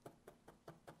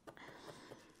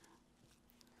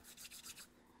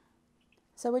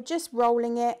 So we're just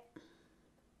rolling it,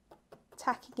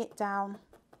 tacking it down,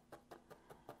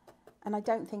 and I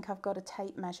don't think I've got a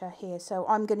tape measure here, so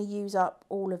I'm going to use up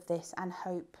all of this and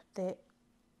hope that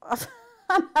I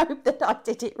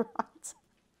did it right.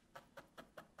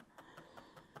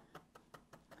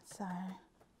 So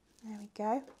there we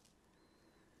go.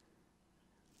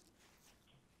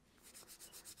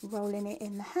 Rolling it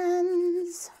in the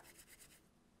hands,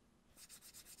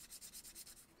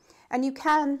 and you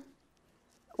can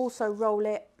also roll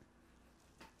it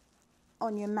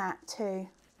on your mat too.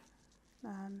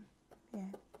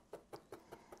 Yeah,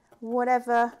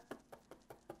 whatever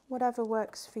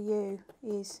works for you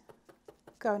is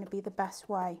going to be the best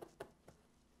way.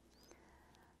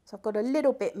 So I've got a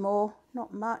little bit more,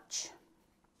 not much.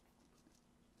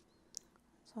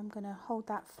 So I'm going to hold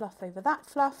that fluff over that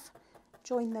fluff,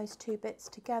 join those two bits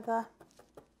together.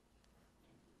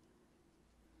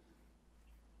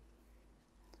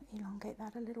 Elongate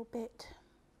that a little bit.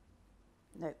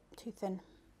 No, too thin.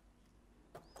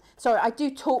 Sorry, I do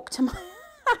talk to my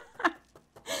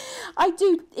I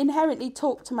do inherently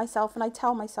talk to myself, and I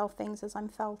tell myself things as I'm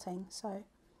felting, so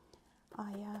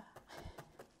I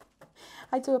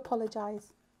do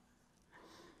apologise.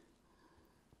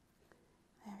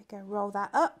 There we go, roll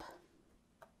that up.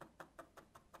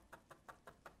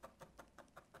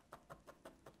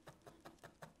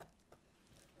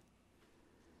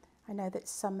 I know that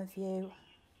some of you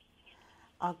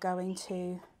are going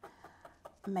to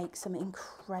make some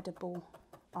incredible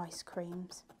ice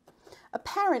creams.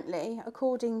 Apparently,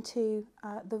 according to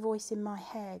the voice in my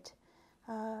head,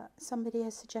 somebody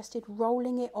has suggested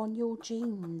rolling it on your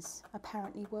jeans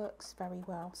apparently works very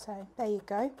well. So there you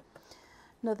go.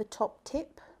 Another top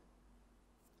tip.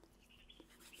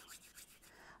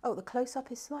 Oh, the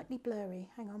close-up is slightly blurry.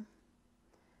 Hang on.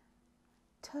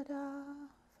 Ta-da!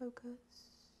 Focus.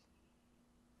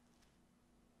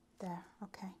 There,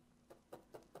 okay.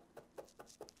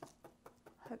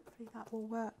 Hopefully that will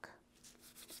work.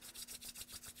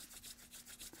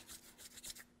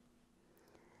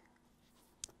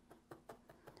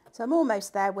 So I'm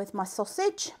almost there with my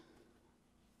sausage,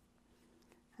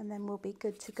 and then we'll be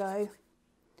good to go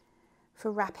for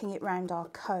wrapping it round our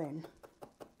cone.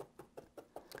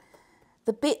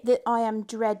 The bit that I am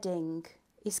dreading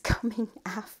is coming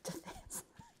after this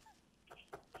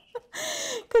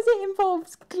because it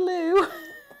involves glue.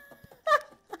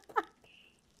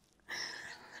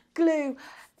 Glue.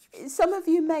 Some of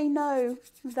you may know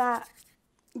that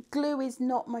glue is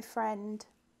not my friend.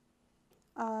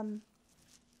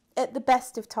 At the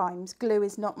best of times, glue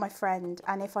is not my friend,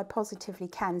 and if I positively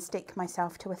can stick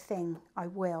myself to a thing, I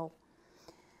will.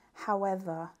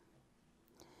 However,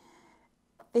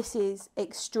 this is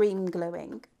extreme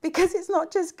gluing, because it's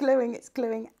not just gluing, it's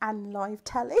gluing and live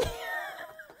telly.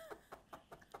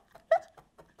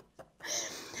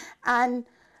 And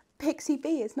Pixie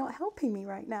Bee is not helping me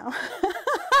right now.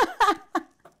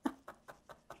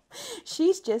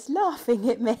 She's just laughing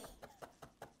at me.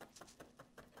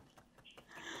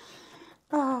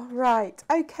 Oh, right.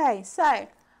 Okay, so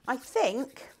I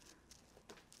think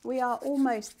we are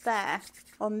almost there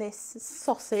on this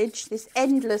sausage, this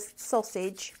endless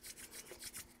sausage.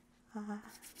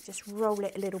 Just roll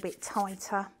it a little bit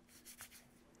tighter.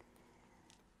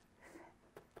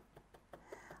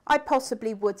 I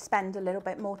possibly would spend a little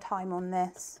bit more time on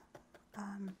this,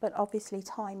 but obviously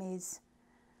time is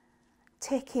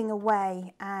ticking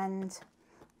away and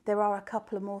there are a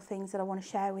couple of more things that I want to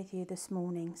share with you this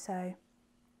morning. So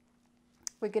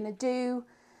I'm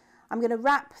going to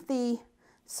wrap the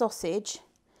sausage.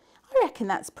 I reckon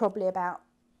that's probably about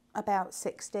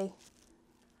 60. I have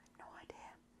no idea.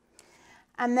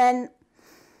 And then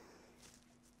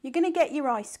you're going to get your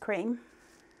ice cream.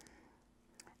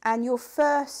 And your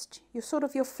fluffy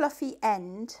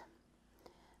end,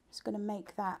 I'm just going to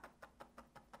make that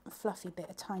fluffy bit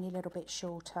a tiny little bit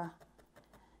shorter.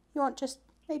 You want just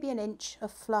maybe an inch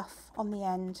of fluff on the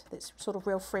end that's sort of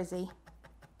real frizzy.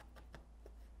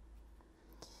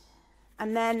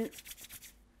 And then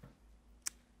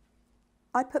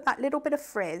I put that little bit of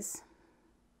frizz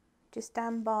just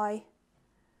down by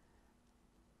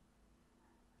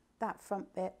that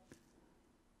front bit,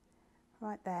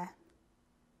 right there.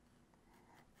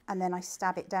 And then I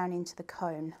stab it down into the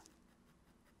cone.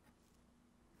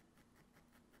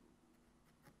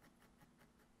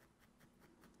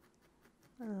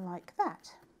 Like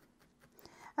that.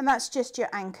 And that's just your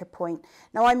anchor point.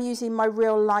 Now I'm using my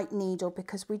real light needle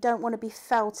because we don't want to be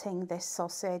felting this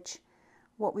sausage.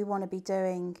 What we want to be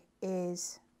doing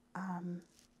is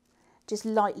just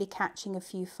lightly catching a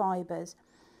few fibres.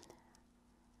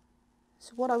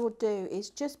 So what I will do is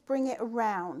just bring it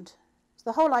around. So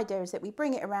the whole idea is that we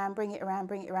bring it around, bring it around,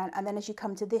 bring it around, and then as you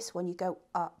come to this one, you go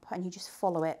up and you just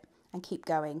follow it and keep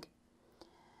going.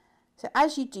 So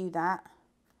as you do that,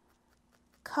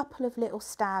 a couple of little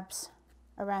stabs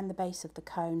around the base of the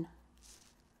cone,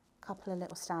 a couple of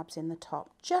little stabs in the top,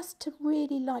 just to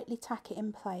really lightly tack it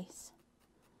in place.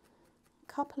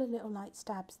 A couple of little light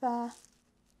stabs there, a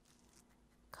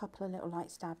couple of little light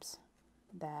stabs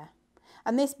there.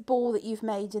 And this ball that you've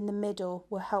made in the middle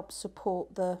will help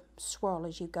support the swirl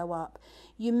as you go up.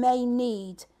 You may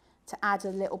need to add a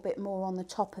little bit more on the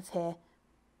top of here,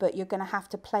 but you're going to have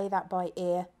to play that by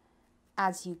ear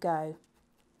as you go.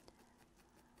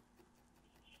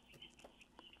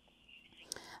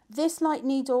 This light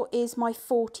needle is my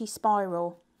 40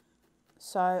 spiral.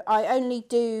 So I only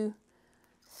do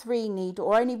 3 needles,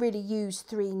 or only really use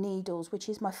 3 needles, which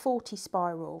is my 40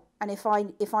 spiral. And if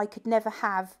I could never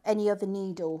have any other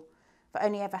needle, if I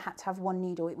only ever had to have one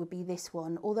needle, it would be this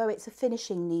one. Although it's a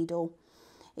finishing needle,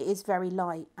 it is very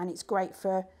light and it's great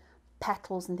for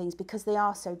petals and things because they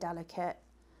are so delicate.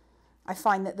 I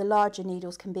find that the larger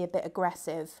needles can be a bit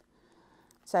aggressive.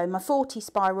 So my 40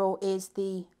 spiral is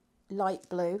the light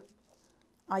blue.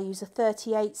 I use a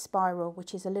 38 spiral,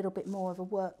 which is a little bit more of a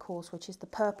workhorse, which is the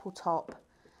purple top.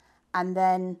 And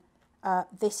then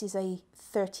this is a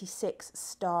 36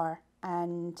 star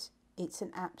and it's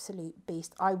an absolute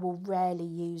beast. I will rarely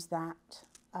use that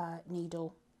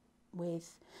needle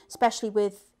especially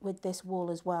with this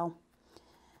wool as well.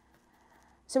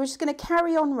 So we're just going to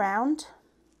carry on round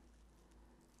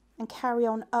and carry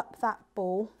on up that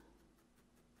ball.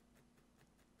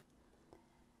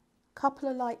 Couple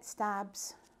of light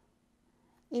stabs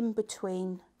in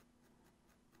between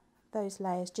those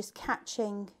layers, just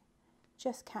catching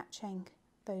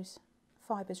those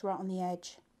fibres right on the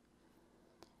edge.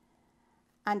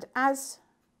 And as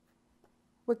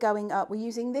we're going up, we're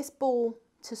using this ball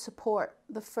to support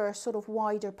the first sort of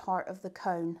wider part of the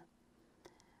cone.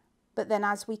 But then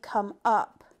as we come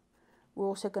up, we're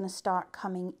also going to start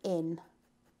coming in.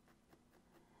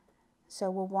 So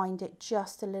we'll wind it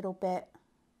just a little bit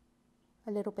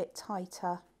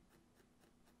tighter.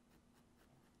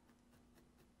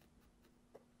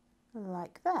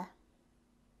 Like there.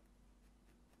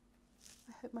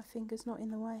 I hope my finger's not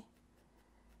in the way.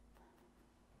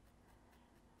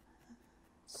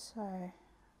 So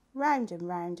round and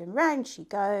round and round she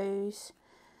goes.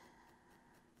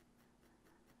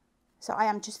 So I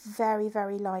am just very,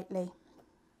 very lightly,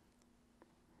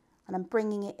 and I'm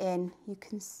bringing it in. You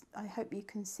can, I hope you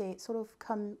can see it sort of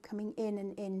coming in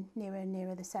and in, nearer and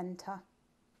nearer the centre.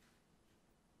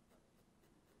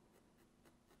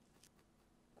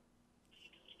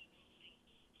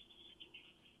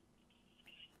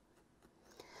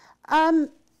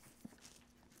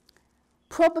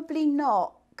 Probably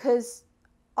not, because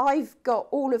I've got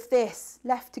all of this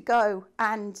left to go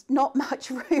and not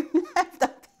much room left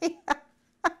up here.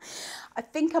 I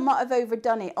think I might have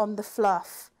overdone it on the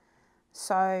fluff,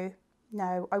 so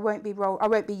no, I won't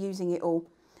be using it all.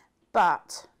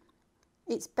 But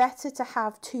it's better to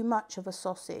have too much of a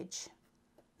sausage.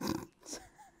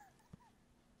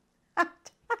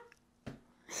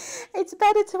 It's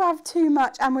better to have too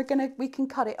much, and we can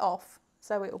cut it off.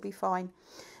 so it'll be fine.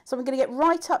 So I'm going to get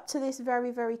right up to this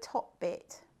very, very top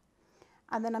bit,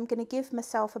 and then I'm going to give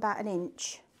myself about an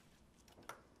inch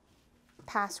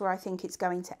past where I think it's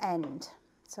going to end.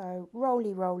 So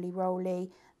roly, roly,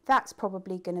 roly. That's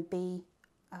probably going to be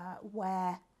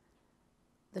where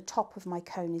the top of my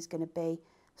cone is going to be.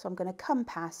 So I'm going to come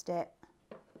past it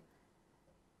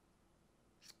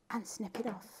and snip it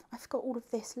off. I've got all of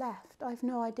this left. I have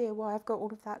no idea why I've got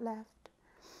all of that left.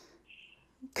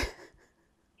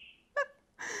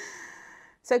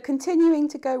 So continuing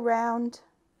to go round.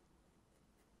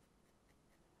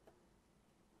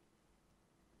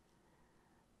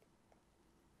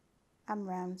 And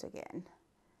round again.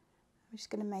 I'm just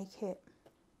going to make it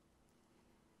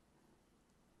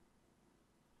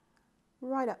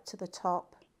right up to the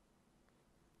top.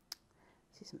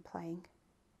 This isn't playing.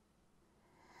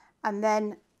 And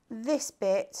then this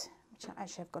bit, which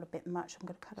actually I've got a bit much, I'm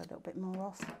going to cut a little bit more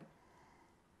off.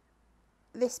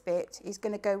 This bit is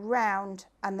going to go round,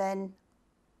 and then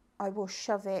I will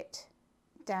shove it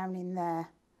down in there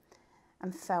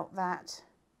and felt that.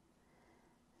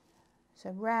 So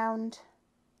round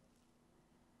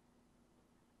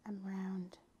and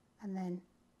round, and then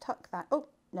tuck that, oh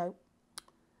no,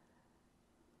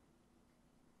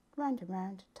 round and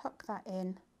round, tuck that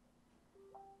in,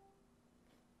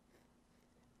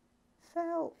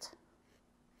 felt,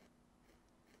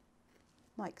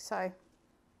 like so.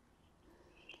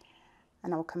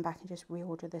 And I'll come back and just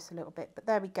reorder this a little bit, but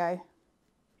there we go.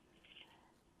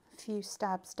 A few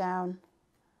stabs down.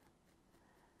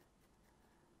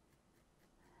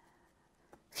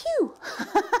 Phew!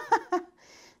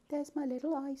 There's my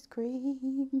little ice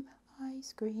cream,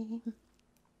 ice cream.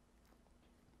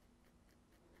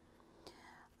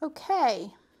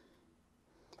 Okay.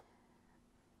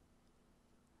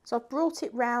 So I've brought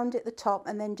it round at the top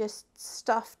and then just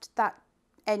stuffed that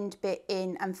end bit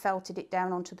in and felted it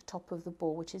down onto the top of the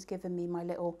ball, which has given me my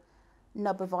little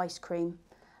nub of ice cream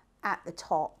at the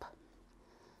top.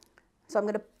 So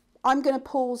I'm gonna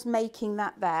pause making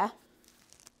that there.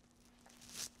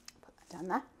 Put that down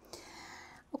there.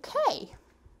 Okay.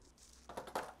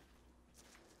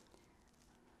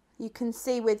 You can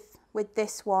see with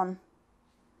this one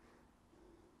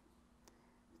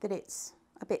that it's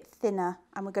a bit thinner,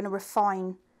 and we're going to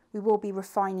refine, we will be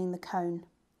refining the cone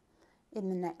in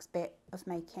the next bit of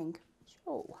making.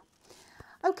 Sure.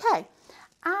 Okay,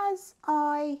 I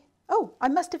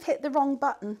must have hit the wrong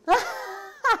button.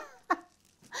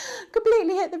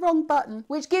 Completely hit the wrong button,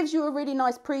 which gives you a really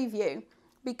nice preview,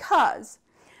 because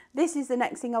this is the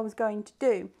next thing I was going to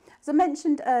do. As I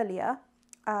mentioned earlier,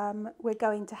 we're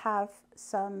going to have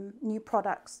some new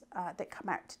products that come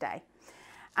out today.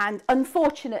 And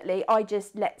unfortunately, I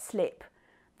just let slip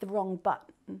the wrong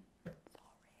button.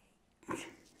 Sorry.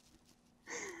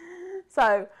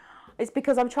 So it's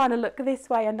because I'm trying to look this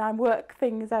way and I work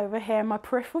things over here. My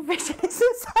peripheral vision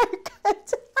isn't so good.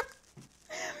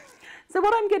 So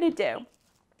what I'm going to do,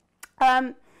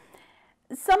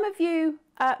 some of you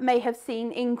may have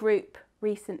seen in group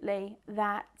recently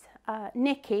that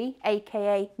Nikki,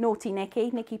 aka Naughty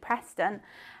Nikki Preston,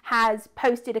 has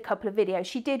posted a couple of videos.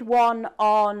 She did one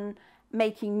on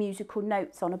making musical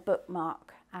notes on a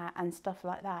bookmark and stuff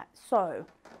like that. So,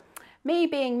 me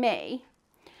being me,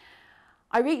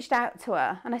 I reached out to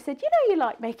her and I said, you know, you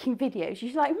like making videos.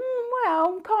 She's like,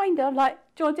 well, kind of. Like,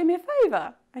 do you want to do me a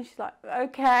favour? And she's like,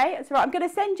 okay. That's right. I'm going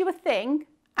to send you a thing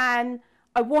and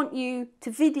I want you to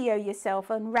video yourself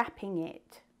unwrapping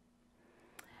it.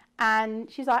 And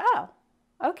she's like, oh,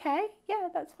 okay, yeah,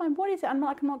 that's fine. What is it? I'm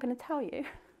not going to tell you.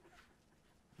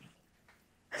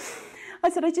 I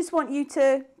said, I just want you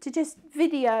to just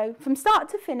video from start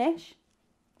to finish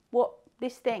what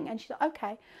this thing. And she's like,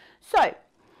 okay. So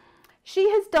she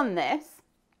has done this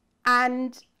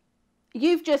and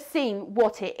you've just seen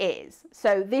what it is.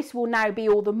 So this will now be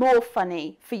all the more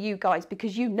funny for you guys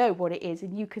because you know what it is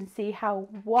and you can see how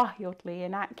wildly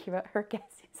inaccurate her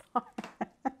guesses are.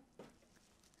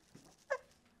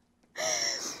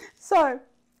 So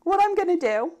what I'm going to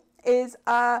do is,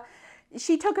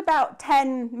 she took about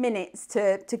 10 minutes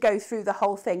to go through the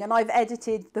whole thing, and I've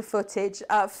edited the footage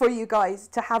for you guys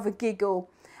to have a giggle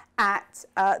at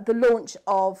the launch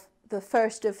of the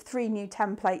first of 3 new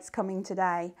templates coming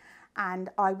today, and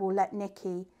I will let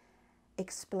Nikki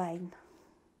explain.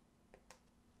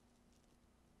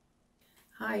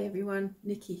 Hi everyone,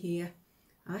 Nikki here.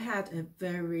 I had a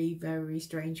very, very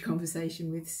strange conversation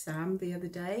with Sam the other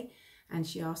day, and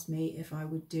she asked me if I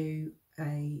would do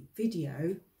a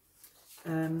video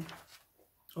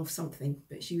of something,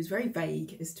 but she was very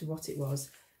vague as to what it was.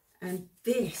 And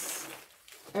this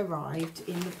arrived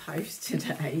in the post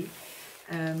today.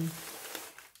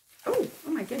 Oh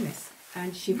my goodness.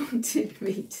 And she wanted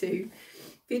me to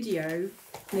video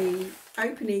me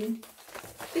opening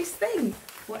this thing,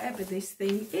 whatever this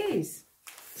thing is.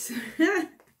 So,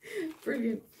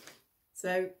 brilliant.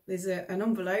 So there's an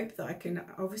envelope that I can,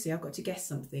 obviously I've got to guess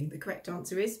something. The correct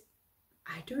answer is,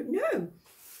 I don't know.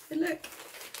 But look,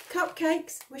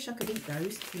 cupcakes. Wish I could eat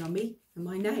those. Yummy. And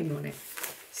my name on it.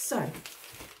 So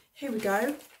here we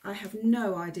go. I have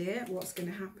no idea what's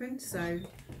going to happen. So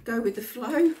go with the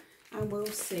flow and we'll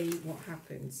see what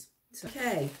happens. So,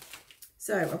 okay.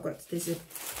 So there's a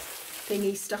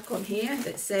thingy stuck on here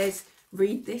that says,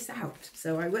 read this out.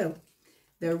 So I will.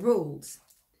 There are rules.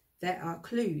 There are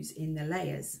clues in the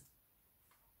layers.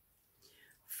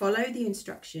 Follow the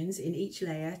instructions in each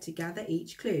layer to gather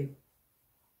each clue.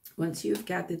 Once you have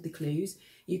gathered the clues,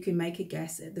 you can make a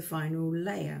guess at the final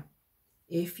layer.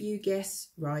 If you guess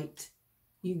right,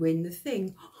 you win the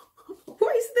thing.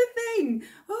 What is the thing?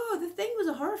 Oh, the thing was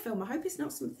a horror film. I hope it's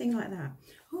not something like that.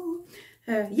 Oh,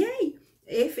 yay.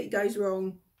 If it goes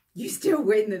wrong, you still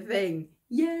win the thing.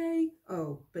 Yay.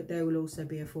 Oh, but there will also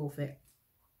be a forfeit.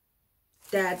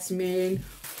 That's mean.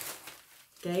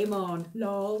 Game on.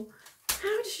 Lol.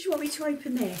 How does she want me to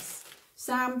open this?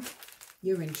 Sam,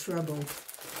 you're in trouble.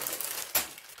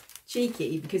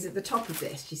 Cheeky, because at the top of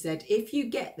this, she said, if you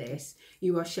get this,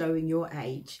 you are showing your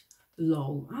age.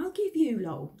 Lol. I'll give you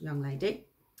lol, young lady.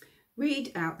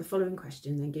 Read out the following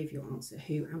question, then give your answer.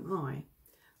 Who am I?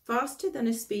 Faster than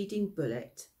a speeding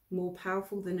bullet, more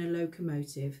powerful than a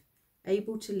locomotive,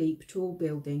 able to leap tall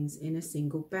buildings in a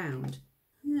single bound.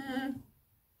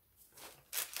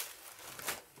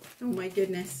 Oh my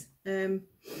goodness. I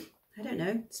don't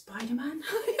know. Spider-Man?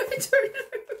 I don't know.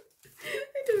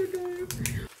 I don't know.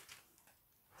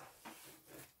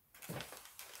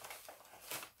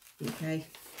 Okay.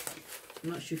 I'm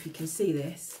not sure if you can see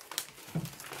this.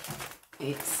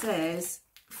 It says,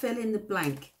 fill in the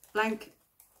blank. Blank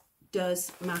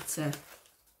does matter.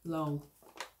 Lol.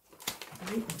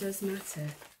 Blank does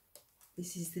matter.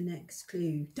 This is the next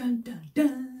clue. Dun, dun,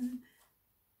 dun.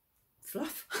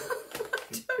 Fluff.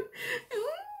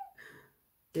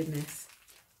 Goodness.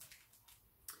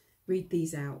 Read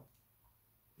these out.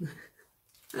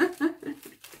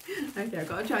 Okay, I've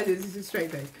got to try this as a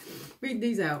straight face. Read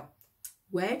these out.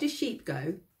 Where do sheep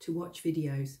go to watch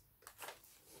videos?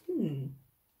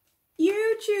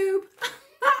 YouTube.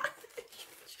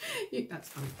 That's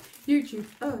funny. YouTube.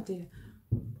 Oh dear.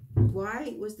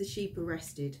 Why was the sheep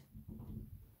arrested?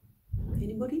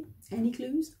 Anybody? Any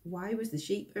clues? Why was the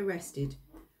sheep arrested?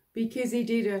 Because he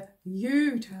did a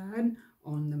U-turn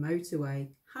on the motorway.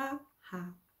 Ha,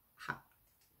 ha, ha.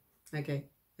 Okay,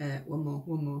 one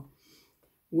more.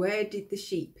 Where did the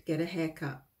sheep get a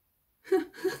haircut?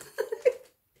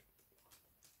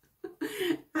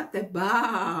 At the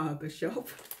barber shop.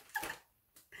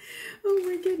 Oh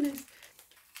my goodness.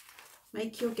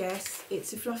 Make your guess.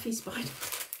 It's a fluffy spider.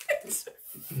 It's a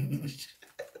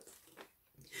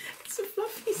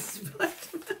fluffy spider.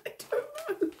 I don't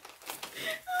know.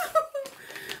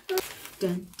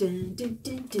 Dun, dun, dun,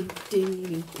 dun, dun,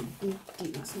 dun, dun, dun.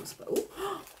 That's not spider.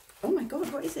 Oh my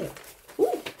god, what is it?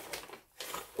 Oh.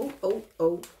 Oh.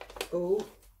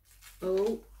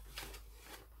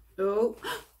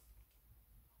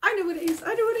 I know what it is.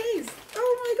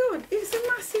 Oh my god, it's a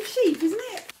massive sheep, isn't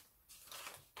it?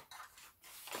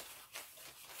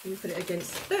 Let me put it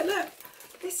against. Look,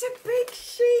 it's a big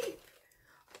sheep.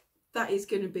 That is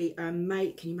going to be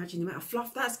amazing. Can you imagine the amount of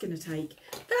fluff that's going to take?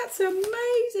 That's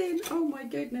amazing. Oh my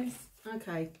goodness.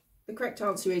 Okay, the correct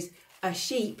answer is a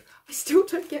sheep. I still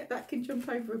don't get that can jump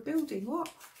over a building. What?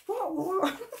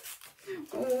 Oh,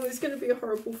 it's going to be a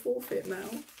horrible forfeit now.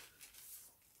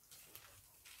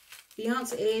 The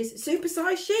answer is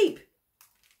supersized sheep.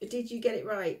 Did you get it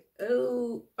right?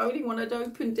 Oh, only one had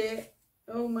opened it.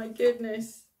 Oh my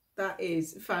goodness. That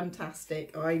is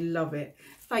fantastic. I love it.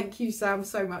 Thank you, Sam,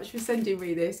 so much for sending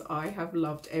me this. I have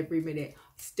loved every minute.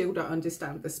 Still don't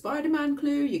understand the Spider-Man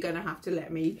clue. You're going to have to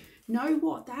let me know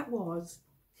what that was.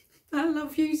 I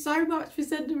love you so much for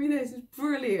sending me this. It's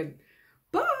brilliant.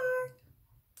 Bye.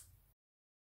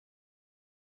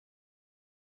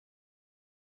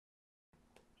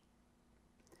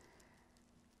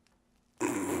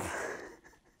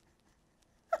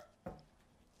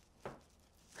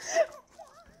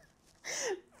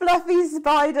 Fluffy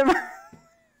Spider-Man.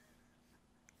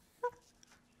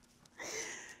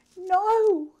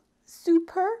 No,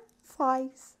 super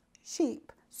size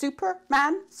sheep.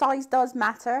 Superman size does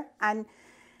matter, and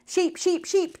sheep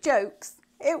jokes.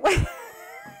 It was.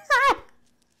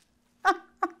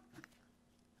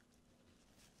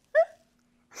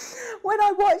 When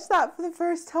I watched that for the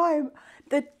first time,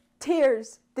 the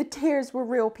tears. The tears were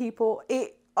real, people.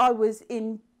 I was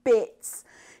in bits.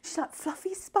 She's like,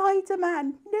 fluffy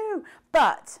Spider-Man, no.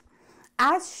 But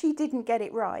as she didn't get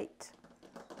it right,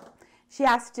 she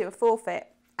has to do a forfeit.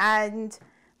 And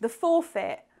the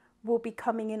forfeit will be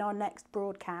coming in our next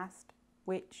broadcast,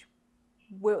 which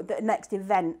will, the next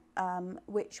event,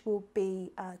 which will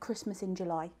be Christmas in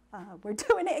July. We're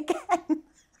doing it again.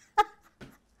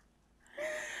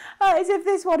 As if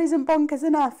this one isn't bonkers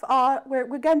enough,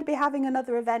 we're going to be having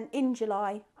another event in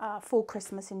July, for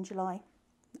Christmas in July.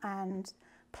 And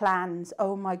plans,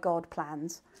 oh my God,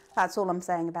 plans. That's all I'm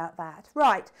saying about that.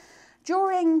 Right,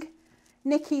 during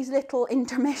Nikki's little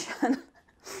intermission,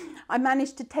 I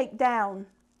managed to take down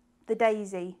the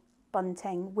daisy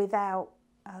bunting without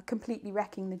completely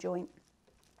wrecking the joint.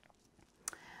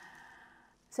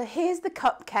 So here's the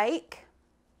cupcake.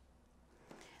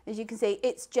 As you can see,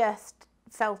 it's just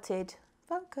felted,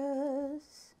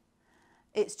 focus,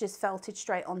 it's just felted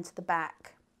straight onto the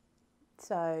back.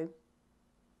 So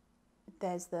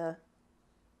there's the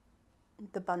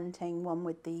bunting one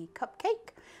with the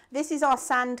cupcake. This is our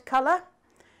sand colour,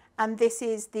 and this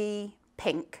is the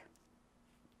pink.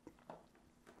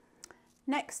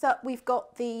 Next up, we've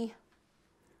got the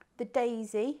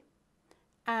daisy,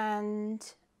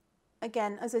 and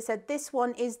again, as I said, this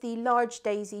one is the large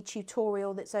daisy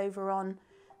tutorial that's over on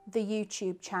the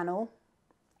YouTube channel,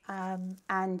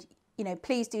 and you know,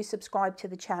 please do subscribe to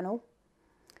the channel.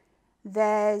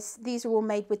 These are all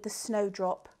made with the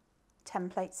Snowdrop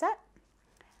template set,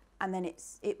 and then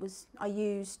I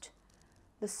used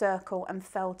the circle and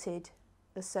felted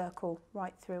the circle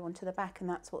right through onto the back, and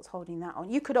that's what's holding that on.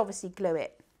 You could obviously glue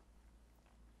it.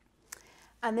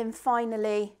 And then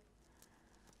finally,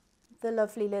 the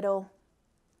lovely little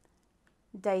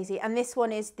daisy, and this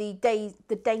one is the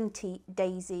dainty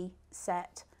daisy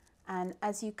set, and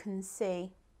as you can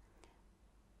see,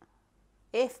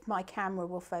 if my camera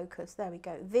will focus, there we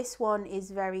go, this one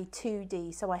is very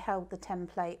 2D, so I held the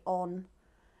template on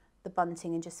the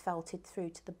bunting and just felted through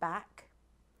to the back.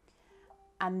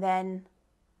 And then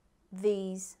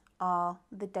these are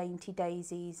the dainty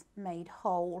daisies made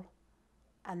whole,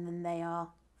 and then they are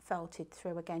felted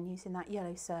through again using that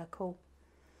yellow circle,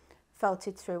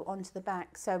 felted through onto the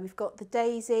back. So we've got the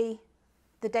daisy,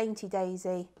 the dainty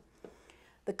daisy,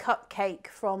 the cupcake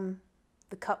from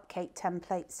the cupcake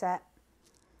template set,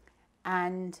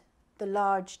 and the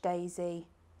large daisy,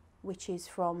 which is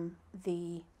from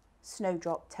the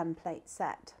Snowdrop template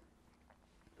set.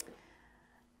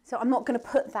 So I'm not going to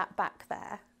put that back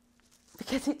there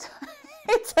because it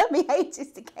took me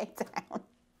ages to get down.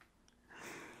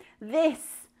 This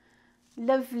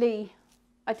lovely,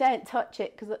 I don't touch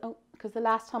it because the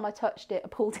last time I touched it I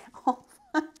pulled it off.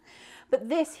 But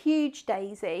this huge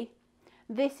daisy,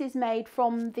 this is made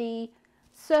from the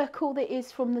circle that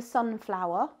is from the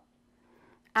sunflower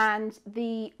and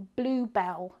the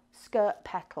bluebell skirt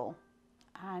petal,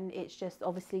 and it's just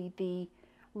obviously the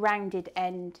rounded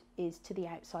end is to the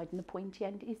outside and the pointy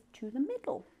end is to the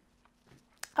middle.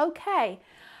 Okay,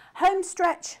 home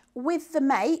stretch with the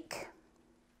make.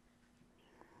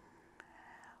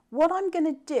 What I'm going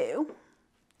to do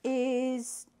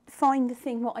is find the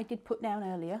thing what I did put down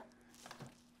earlier,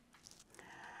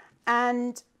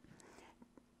 and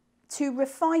to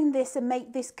refine this and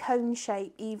make this cone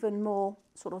shape even more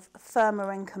sort of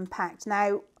firmer and compact.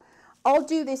 Now, I'll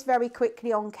do this very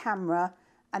quickly on camera,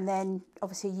 and then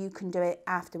obviously you can do it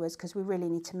afterwards because we really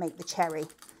need to make the cherry.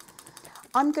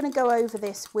 I'm going to go over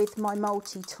this with my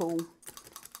multi-tool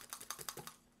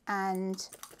and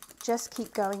just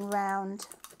keep going round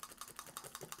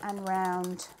and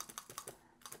round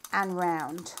and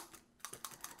round.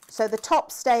 So the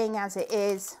top staying as it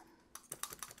is,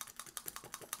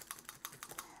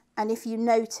 and if you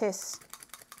notice,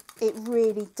 it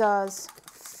really does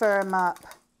firm up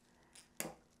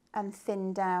and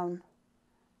thin down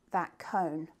that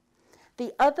cone.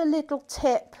 The other little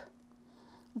tip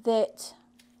that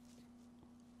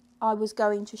I was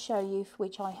going to show you, for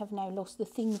which I have now lost the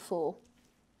thing for.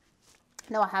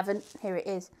 No, I haven't. Here it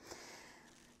is.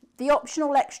 The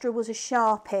optional extra was a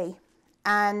Sharpie,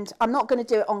 and I'm not going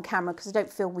to do it on camera because I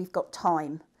don't feel we've got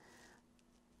time.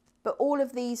 But all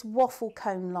of these waffle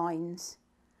cone lines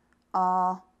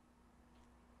are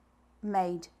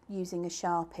made using a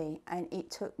Sharpie, and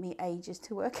it took me ages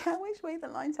to work out which way the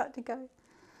lines had to go.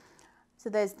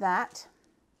 So there's that.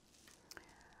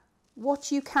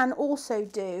 What you can also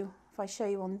do, if I show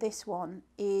you on this one,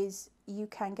 is you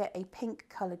can get a pink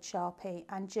coloured Sharpie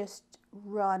and just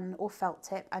run, or felt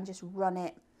tip, and just run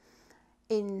it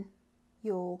in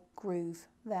your groove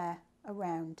there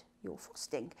around your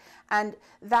frosting, and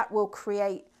that will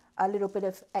create a little bit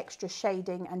of extra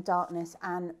shading and darkness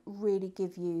and really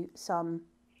give you some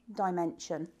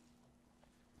dimension.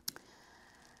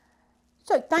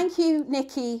 So thank you,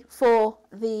 Nikki, for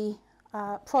the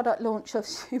product launch of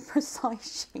Super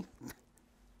Size Sheep.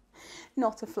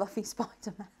 Not a fluffy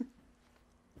Spider-Man.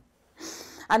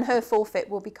 And her forfeit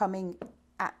will be coming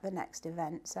at the next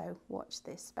event, so watch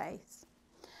this space.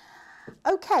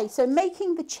 Okay, so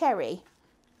making the cherry.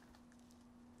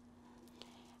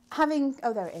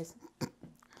 Oh, there it is.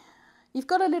 You've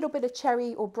got a little bit of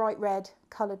cherry or bright red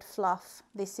coloured fluff.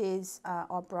 This is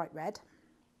our bright red.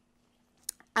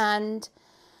 And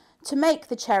to make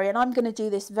the cherry, and I'm going to do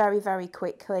this very, very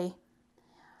quickly,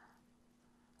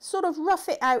 sort of rough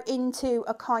it out into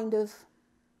a kind of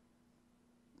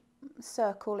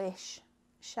circle-ish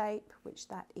shape, which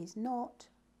that is not.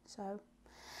 So,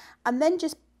 and then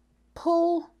just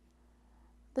pull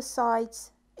the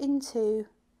sides into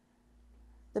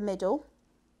the middle.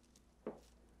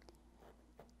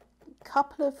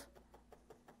 Couple of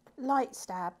light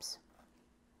stabs,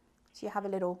 so you have a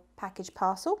little package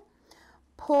parcel.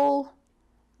 Pull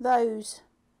those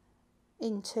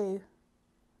into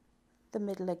the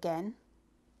middle again,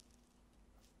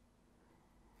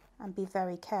 and be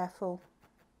very careful.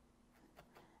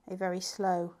 A very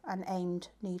slow and aimed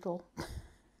needle.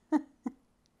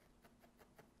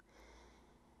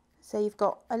 So you've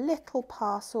got a little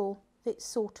parcel that's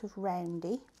sort of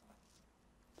roundy.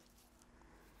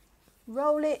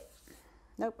 Roll it,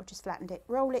 nope, I've just flattened it.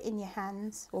 Roll it in your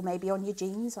hands, or maybe on your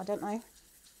jeans, I don't know.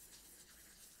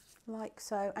 Like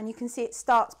so, and you can see it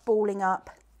starts balling up.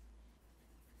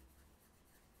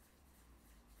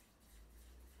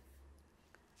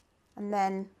 And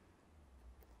then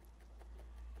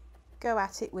go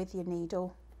at it with your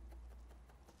needle.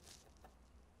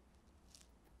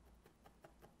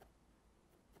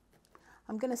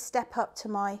 I'm going to step up to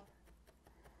my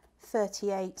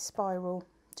 38 spiral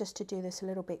just to do this a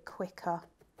little bit quicker.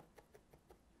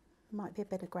 Might be a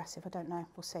bit aggressive, I don't know,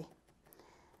 we'll see.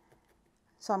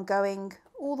 So I'm going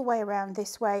all the way around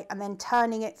this way and then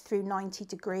turning it through 90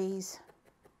 degrees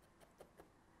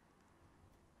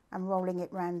and rolling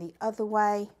it round the other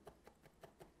way,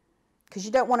 because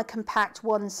you don't want to compact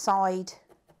one side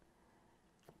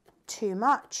too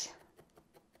much.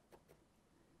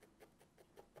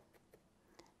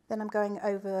 Then I'm going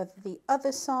over the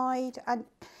other side, and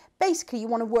basically you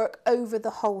want to work over the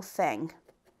whole thing.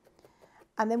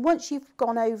 And then once you've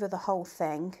gone over the whole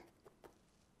thing,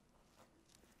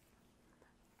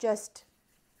 just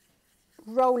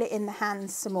roll it in the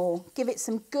hands some more. Give it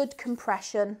some good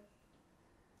compression.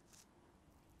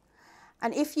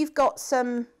 And if you've got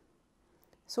some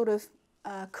sort of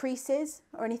creases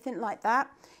or anything like that,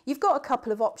 you've got a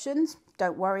couple of options.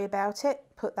 Don't worry about it.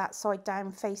 Put that side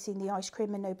down facing the ice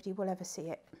cream and nobody will ever see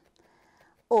it.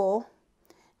 Or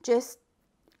just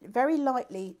very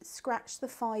lightly scratch the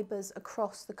fibres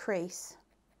across the crease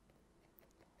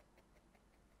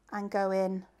and go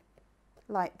in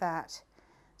like that.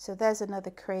 So there's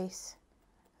another crease.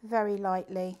 Very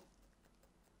lightly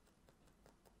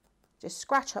just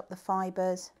scratch up the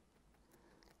fibres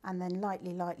and then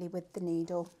lightly with the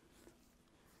needle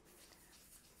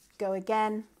go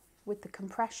again with the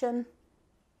compression,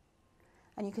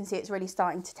 and you can see it's really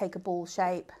starting to take a ball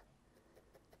shape.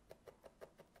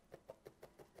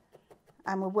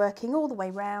 And we're working all the way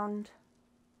round.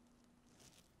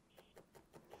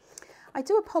 I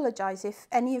do apologise if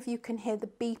any of you can hear the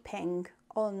beeping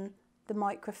on the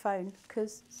microphone,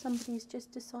 because somebody's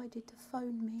just decided to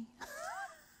phone me.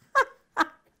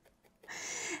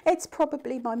 It's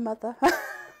probably my mother.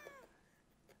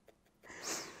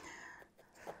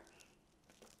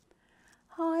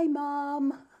 Hi,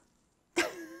 Mum.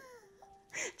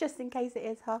 Just in case it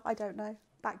is her, I don't know.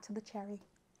 Back to the cherry.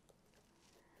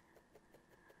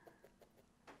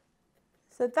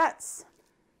 So that's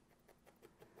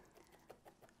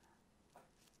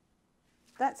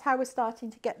how we're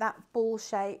starting to get that ball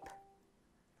shape.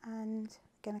 And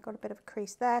again, I've got a bit of a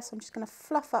crease there, so I'm just going to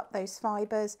fluff up those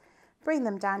fibres, bring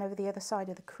them down over the other side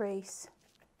of the crease.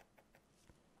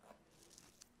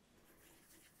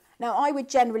 Now, I would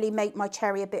generally make my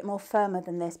cherry a bit more firmer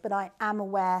than this, but I am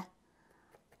aware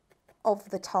of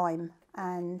the time,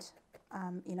 and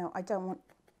you know, I don't want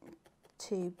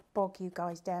to bog you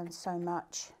guys down so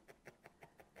much.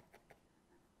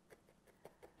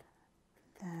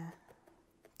 There,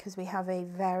 because we have a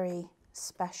very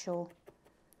special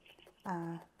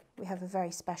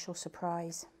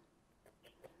surprise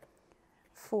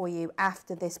for you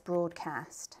after this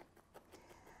broadcast,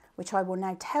 which I will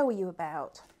now tell you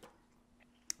about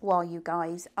while you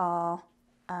guys are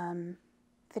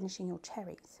finishing your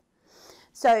cherries.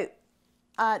 So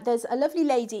there's a lovely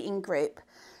lady in group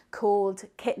called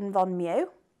Kitten Von Mew,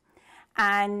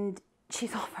 and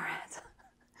she's off her head.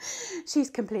 She's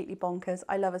completely bonkers.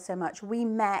 I love her so much. We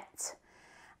met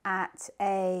at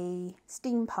a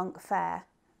steampunk fair,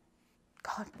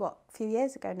 God, what, a few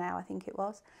years ago now, I think it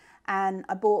was, and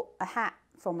I bought a hat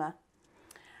from her.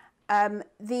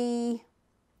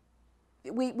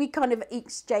 We kind of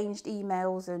exchanged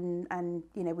emails and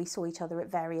you know, we saw each other at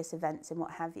various events and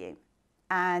what have you.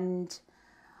 And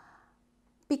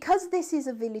because this is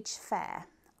a village fair,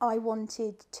 I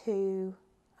wanted to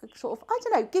sort of, I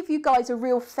don't know, give you guys a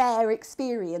real fair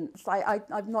experience.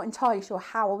 I'm not entirely sure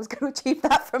how I was going to achieve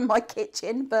that from my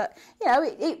kitchen, but you know,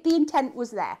 the intent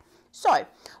was there. So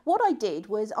what I did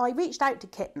was I reached out to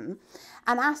Kitten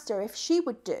and asked her if she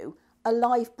would do a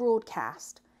live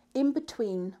broadcast in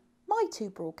between my two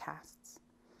broadcasts.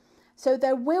 So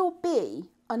there will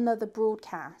be another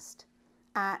broadcast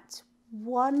at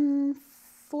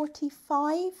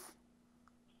 1:45.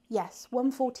 Yes,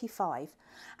 1:45.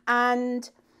 And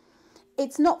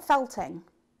it's not felting.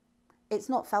 It's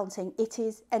not felting. It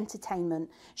is entertainment.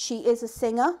 She is a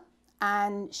singer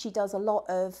and she does a lot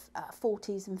of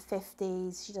 40s and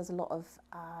 50s. She does a lot of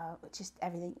just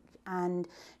everything. And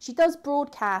she does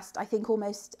broadcast, I think,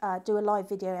 almost do a live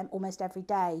video almost every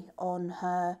day on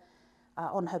her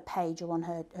page or on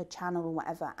her channel or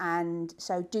whatever. And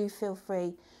so do feel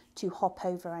free to hop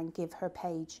over and give her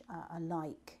page a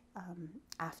like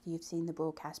after you've seen the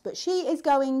broadcast. But she is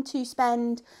going to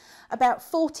spend about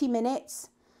 40 minutes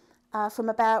from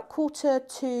about quarter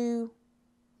to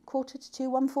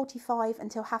 1:45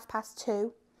 until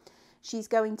 2:30. She's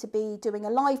going to be doing a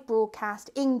live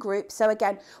broadcast in group. So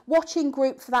again, watch in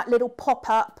group for that little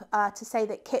pop-up to say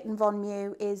that Kitten Von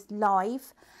Mew is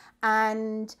live.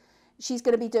 And she's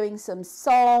going to be doing some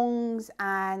songs,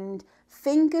 and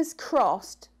fingers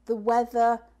crossed the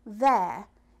weather there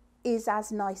is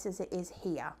as nice as it is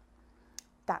here.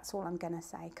 That's all I'm going to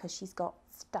say, because she's got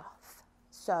stuff.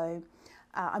 So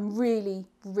I'm really,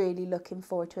 really looking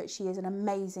forward to it. She is an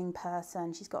amazing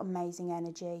person. She's got amazing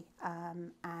energy,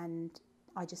 and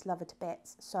I just love her to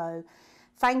bits. So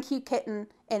thank you,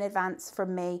 Kitten, in advance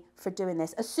from me for doing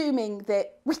this, assuming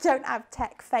that we don't have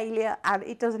tech failure and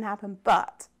it doesn't happen,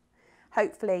 but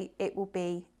hopefully it will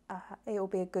be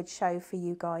a good show for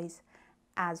you guys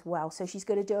as well. So she's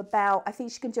going to do about, I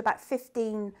think she's going to do about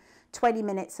 15-20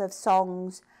 minutes of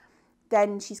songs.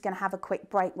 Then she's going to have a quick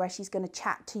break where she's going to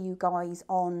chat to you guys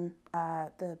on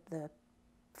the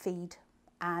feed,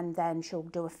 and then she'll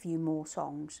do a few more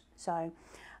songs. So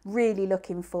really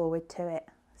looking forward to it.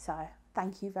 So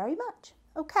thank you very much.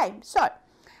 Okay, so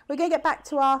we're going to get back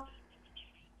to our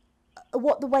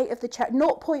what the weight of the cherry.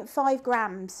 0.5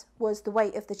 grams was the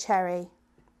weight of the cherry.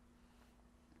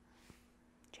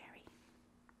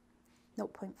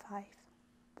 0.5.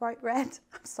 Bright red.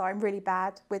 I'm sorry, I'm really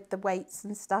bad with the weights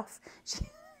and stuff.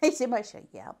 It's in my show,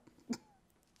 yeah.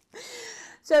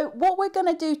 So what we're going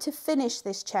to do to finish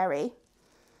this cherry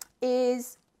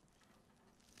is,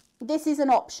 this is an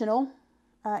optional,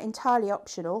 entirely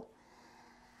optional.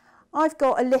 I've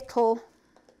got a little,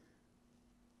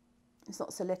 it's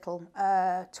not so little,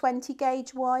 20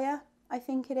 gauge wire, I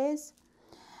think it is.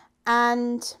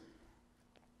 And,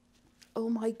 oh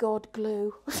my God,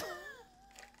 glue.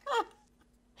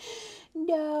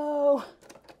 No.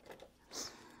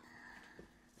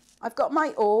 I've got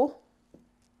my ore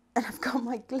and I've got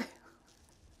my glue.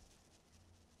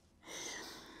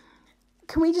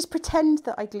 Can we just pretend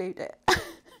that I glued it?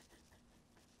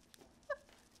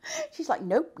 She's like,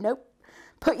 nope, nope.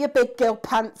 Put your big girl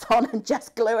pants on and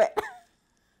just glue it.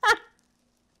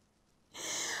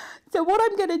 So what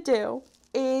I'm going to do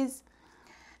is,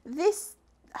 this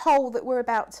hole that we're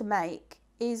about to make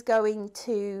is going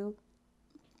to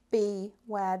be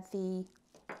where the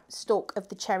stalk of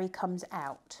the cherry comes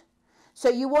out. So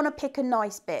you want to pick a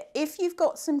nice bit. If you've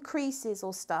got some creases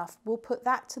or stuff, we'll put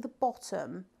that to the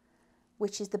bottom,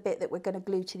 which is the bit that we're going to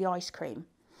glue to the ice cream.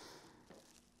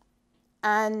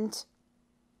 And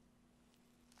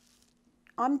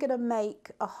I'm going to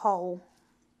make a hole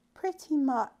pretty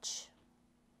much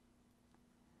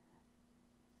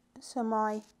so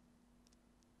my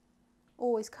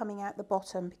always coming out the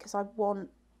bottom, because I want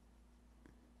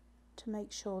to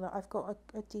make sure that I've got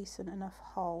a decent enough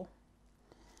hole.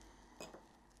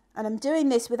 And I'm doing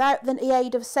this without the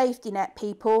aid of safety net,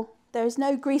 people. There is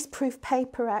no greaseproof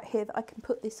paper out here that I can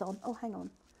put this on. Oh, hang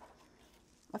on.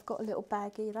 I've got a little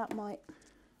baggie. That might...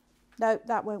 No,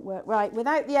 that won't work. Right,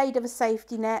 without the aid of a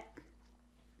safety net,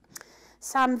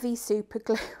 Sam V super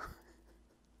glue.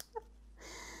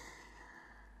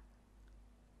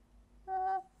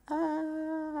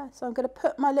 So I'm going to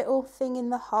put my little thing in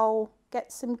the hole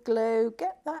get some glue,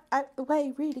 get that out the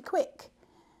way really quick.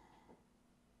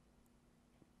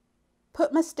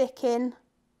 Put my stick in,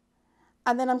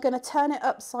 and then I'm going to turn it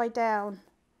upside down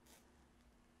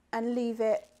and leave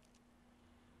it.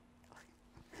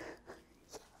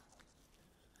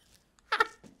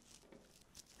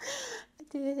 I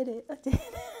did it.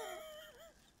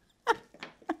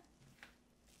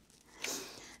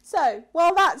 So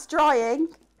while that's drying,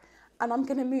 and I'm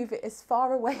going to move it as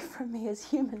far away from me as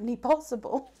humanly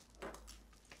possible.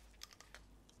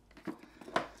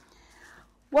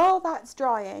 While that's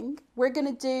drying, we're going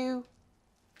to do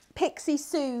Pixie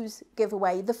Sue's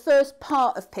giveaway, the first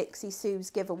part of Pixie Sue's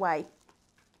giveaway.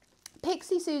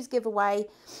 Pixie Sue's giveaway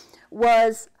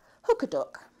was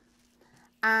Hook-a-Duck,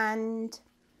 and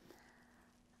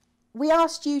we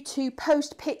asked you to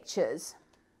post pictures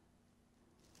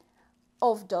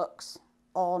of ducks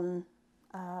on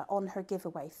her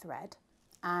giveaway thread,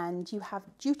 and you have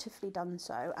dutifully done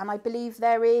so. And I believe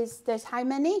there's how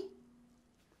many?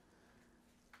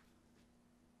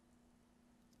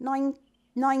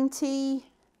 90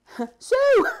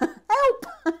 Sue, help!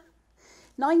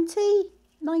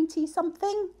 90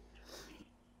 something.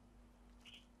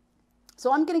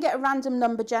 So I'm going to get a random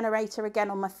number generator again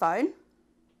on my phone.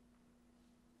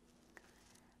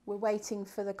 We're waiting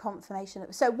for the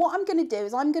confirmation. So what I'm going to do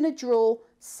is I'm going to draw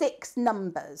 6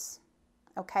 numbers.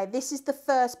 Okay, this is the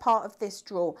first part of this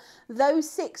draw. Those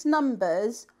 6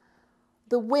 numbers,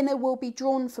 the winner will be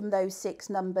drawn from those 6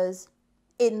 numbers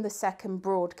in the second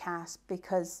broadcast,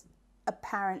 because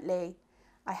apparently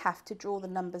I have to draw the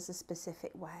numbers a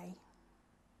specific way.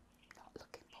 Not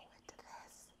looking forward to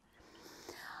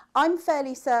this. I'm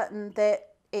fairly certain that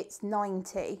it's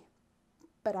 90,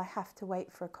 but I have to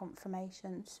wait for a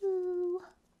confirmation. So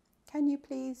can you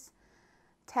please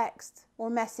text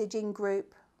or message in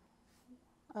group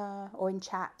or in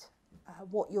chat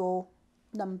what your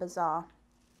numbers are?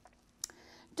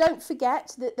 Don't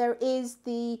forget that there is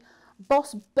the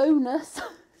Boss Bonus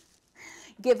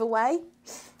giveaway.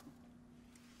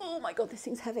 Oh my God, this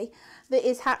thing's heavy. That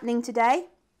is happening today.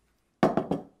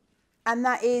 And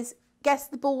that is Guess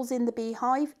the Balls in the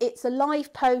Beehive. It's a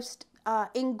live post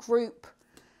in group,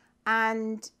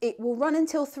 and it will run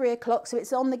until 3 o'clock. So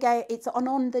it's on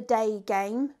the day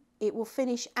game. It will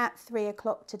finish at 3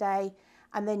 o'clock today,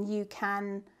 and then you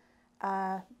can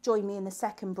join me in the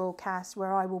second broadcast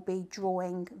where I will be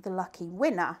drawing the lucky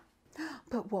winner.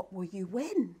 But what will you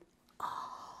win?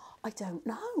 Oh, I don't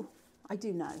know. I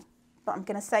do know, but I'm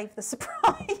going to save the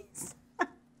surprise.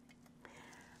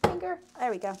 Finger,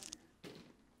 there we go.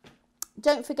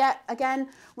 Don't forget, again,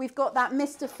 we've got that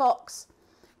Mr. Fox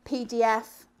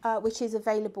PDF, which is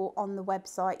available on the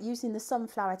website. Using the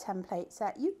sunflower template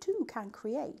set, you too can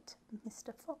create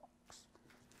Mr. Fox.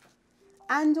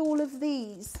 And all of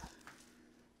these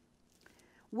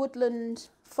woodland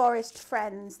forest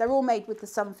friends, they're all made with the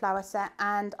sunflower set,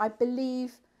 and I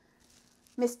believe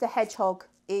Mr. Hedgehog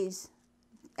is,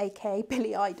 aka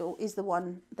Billy Idol, is the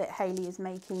one that Hayley is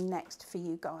making next for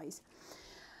you guys.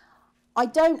 I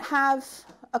don't have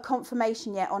a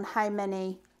confirmation yet on how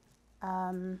many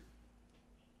I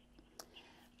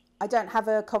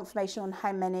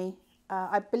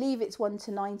believe it's 1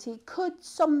 to 90. Could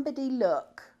somebody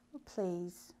look,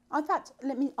 please? In fact,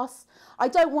 I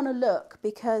don't want to look,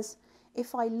 because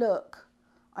if I look,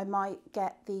 I might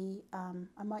get the,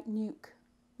 I might nuke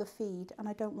the feed, and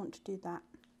I don't want to do that.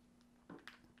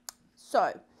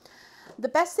 So the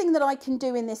best thing that I can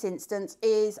do in this instance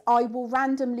is I will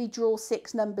randomly draw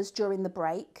 6 numbers during the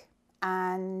break,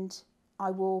 and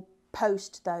I will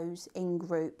post those in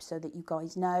group so that you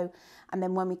guys know. And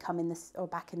then when we come in this, or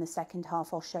back in the second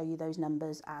half, I'll show you those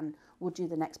numbers, and we'll do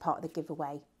the next part of the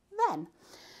giveaway then.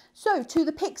 So to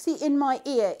the pixie in my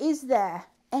ear, is there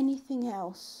anything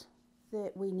else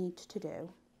that we need to do?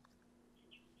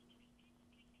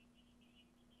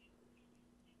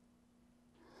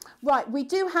 Right, we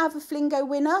do have a Flingo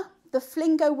winner. The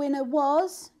Flingo winner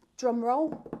was, drum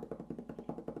roll,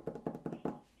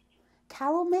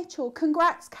 Carol Mitchell.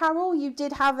 Congrats, Carol, you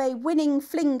did have a winning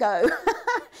Flingo.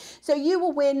 So you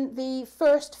will win the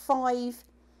first 5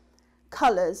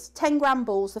 colours, 10 gram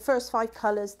balls, the first 5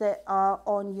 colours that are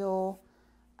on your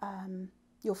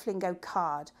Flingo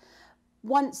card.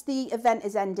 Once the event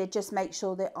is ended, just make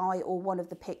sure that I or one of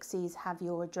the pixies have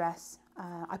your address.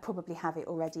 I probably have it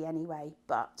already anyway,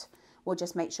 but we'll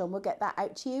just make sure and we'll get that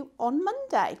out to you on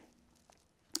Monday.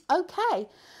 Okay,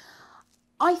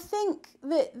 I think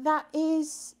that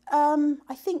is,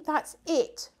 I think that's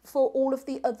it for all of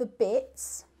the other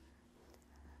bits.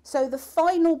 So the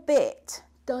final bit,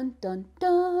 dun dun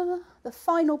dun, the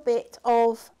final bit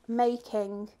of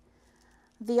making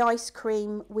the ice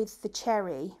cream with the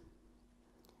cherry.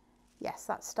 Yes,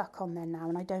 that's stuck on there now,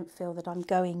 and I don't feel that I'm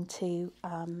going to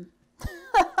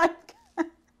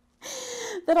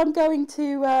that I'm going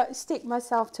to stick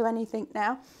myself to anything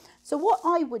now. So what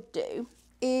I would do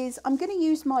is I'm going to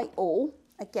use my awl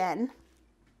again,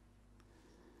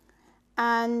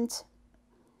 and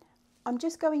I'm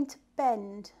just going to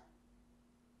bend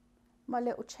my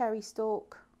little cherry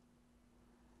stalk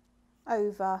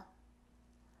over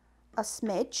a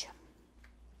smidge,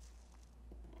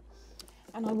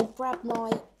 and I will grab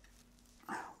my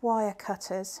wire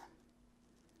cutters,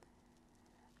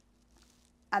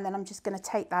 and then I'm just going to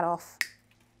take that off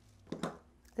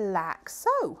like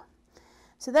so.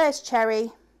 So there's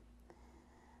cherry,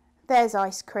 there's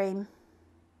ice cream,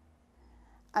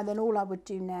 and then all I would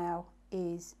do now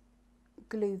is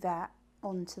glue that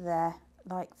onto there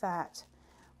like that,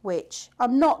 which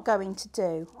I'm not going to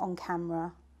do on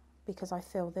camera because I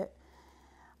feel that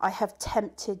I have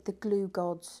tempted the glue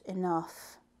gods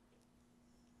enough.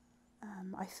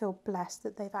 I feel blessed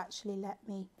that they've actually let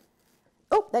me...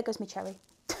 Oh, there goes my cherry.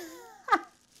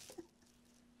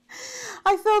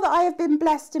 I feel that I have been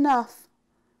blessed enough.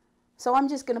 So I'm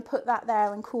just going to put that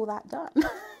there and call that done.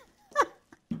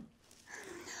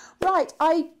 Right,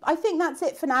 I think that's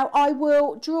it for now. I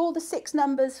will draw the 6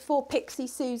 numbers for Pixie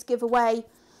Sue's giveaway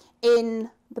in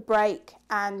the break,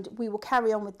 and we will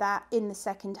carry on with that in the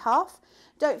second half.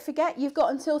 Don't forget, you've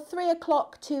got until 3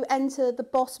 o'clock to enter the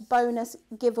Boss bonus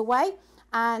giveaway,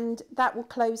 and that will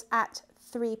close at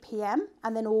 3 p.m.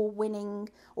 and then all winning,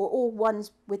 or all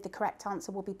ones with the correct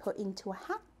answer, will be put into a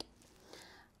hat.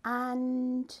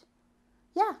 And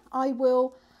yeah, I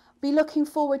will be looking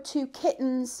forward to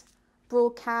Kitten's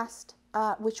broadcast,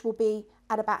 which will be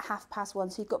at about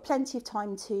 1:30. So you've got plenty of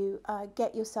time to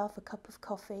get yourself a cup of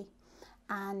coffee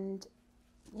and,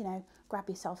 you know, grab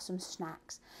yourself some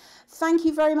snacks. Thank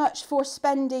you very much for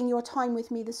spending your time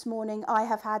with me this morning. I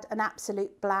have had an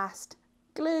absolute blast.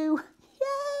 Glue,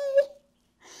 yay!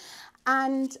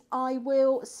 And I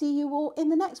will see you all in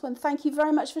the next one. Thank you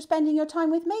very much for spending your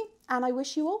time with me, and I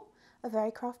wish you all a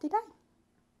very crafty day.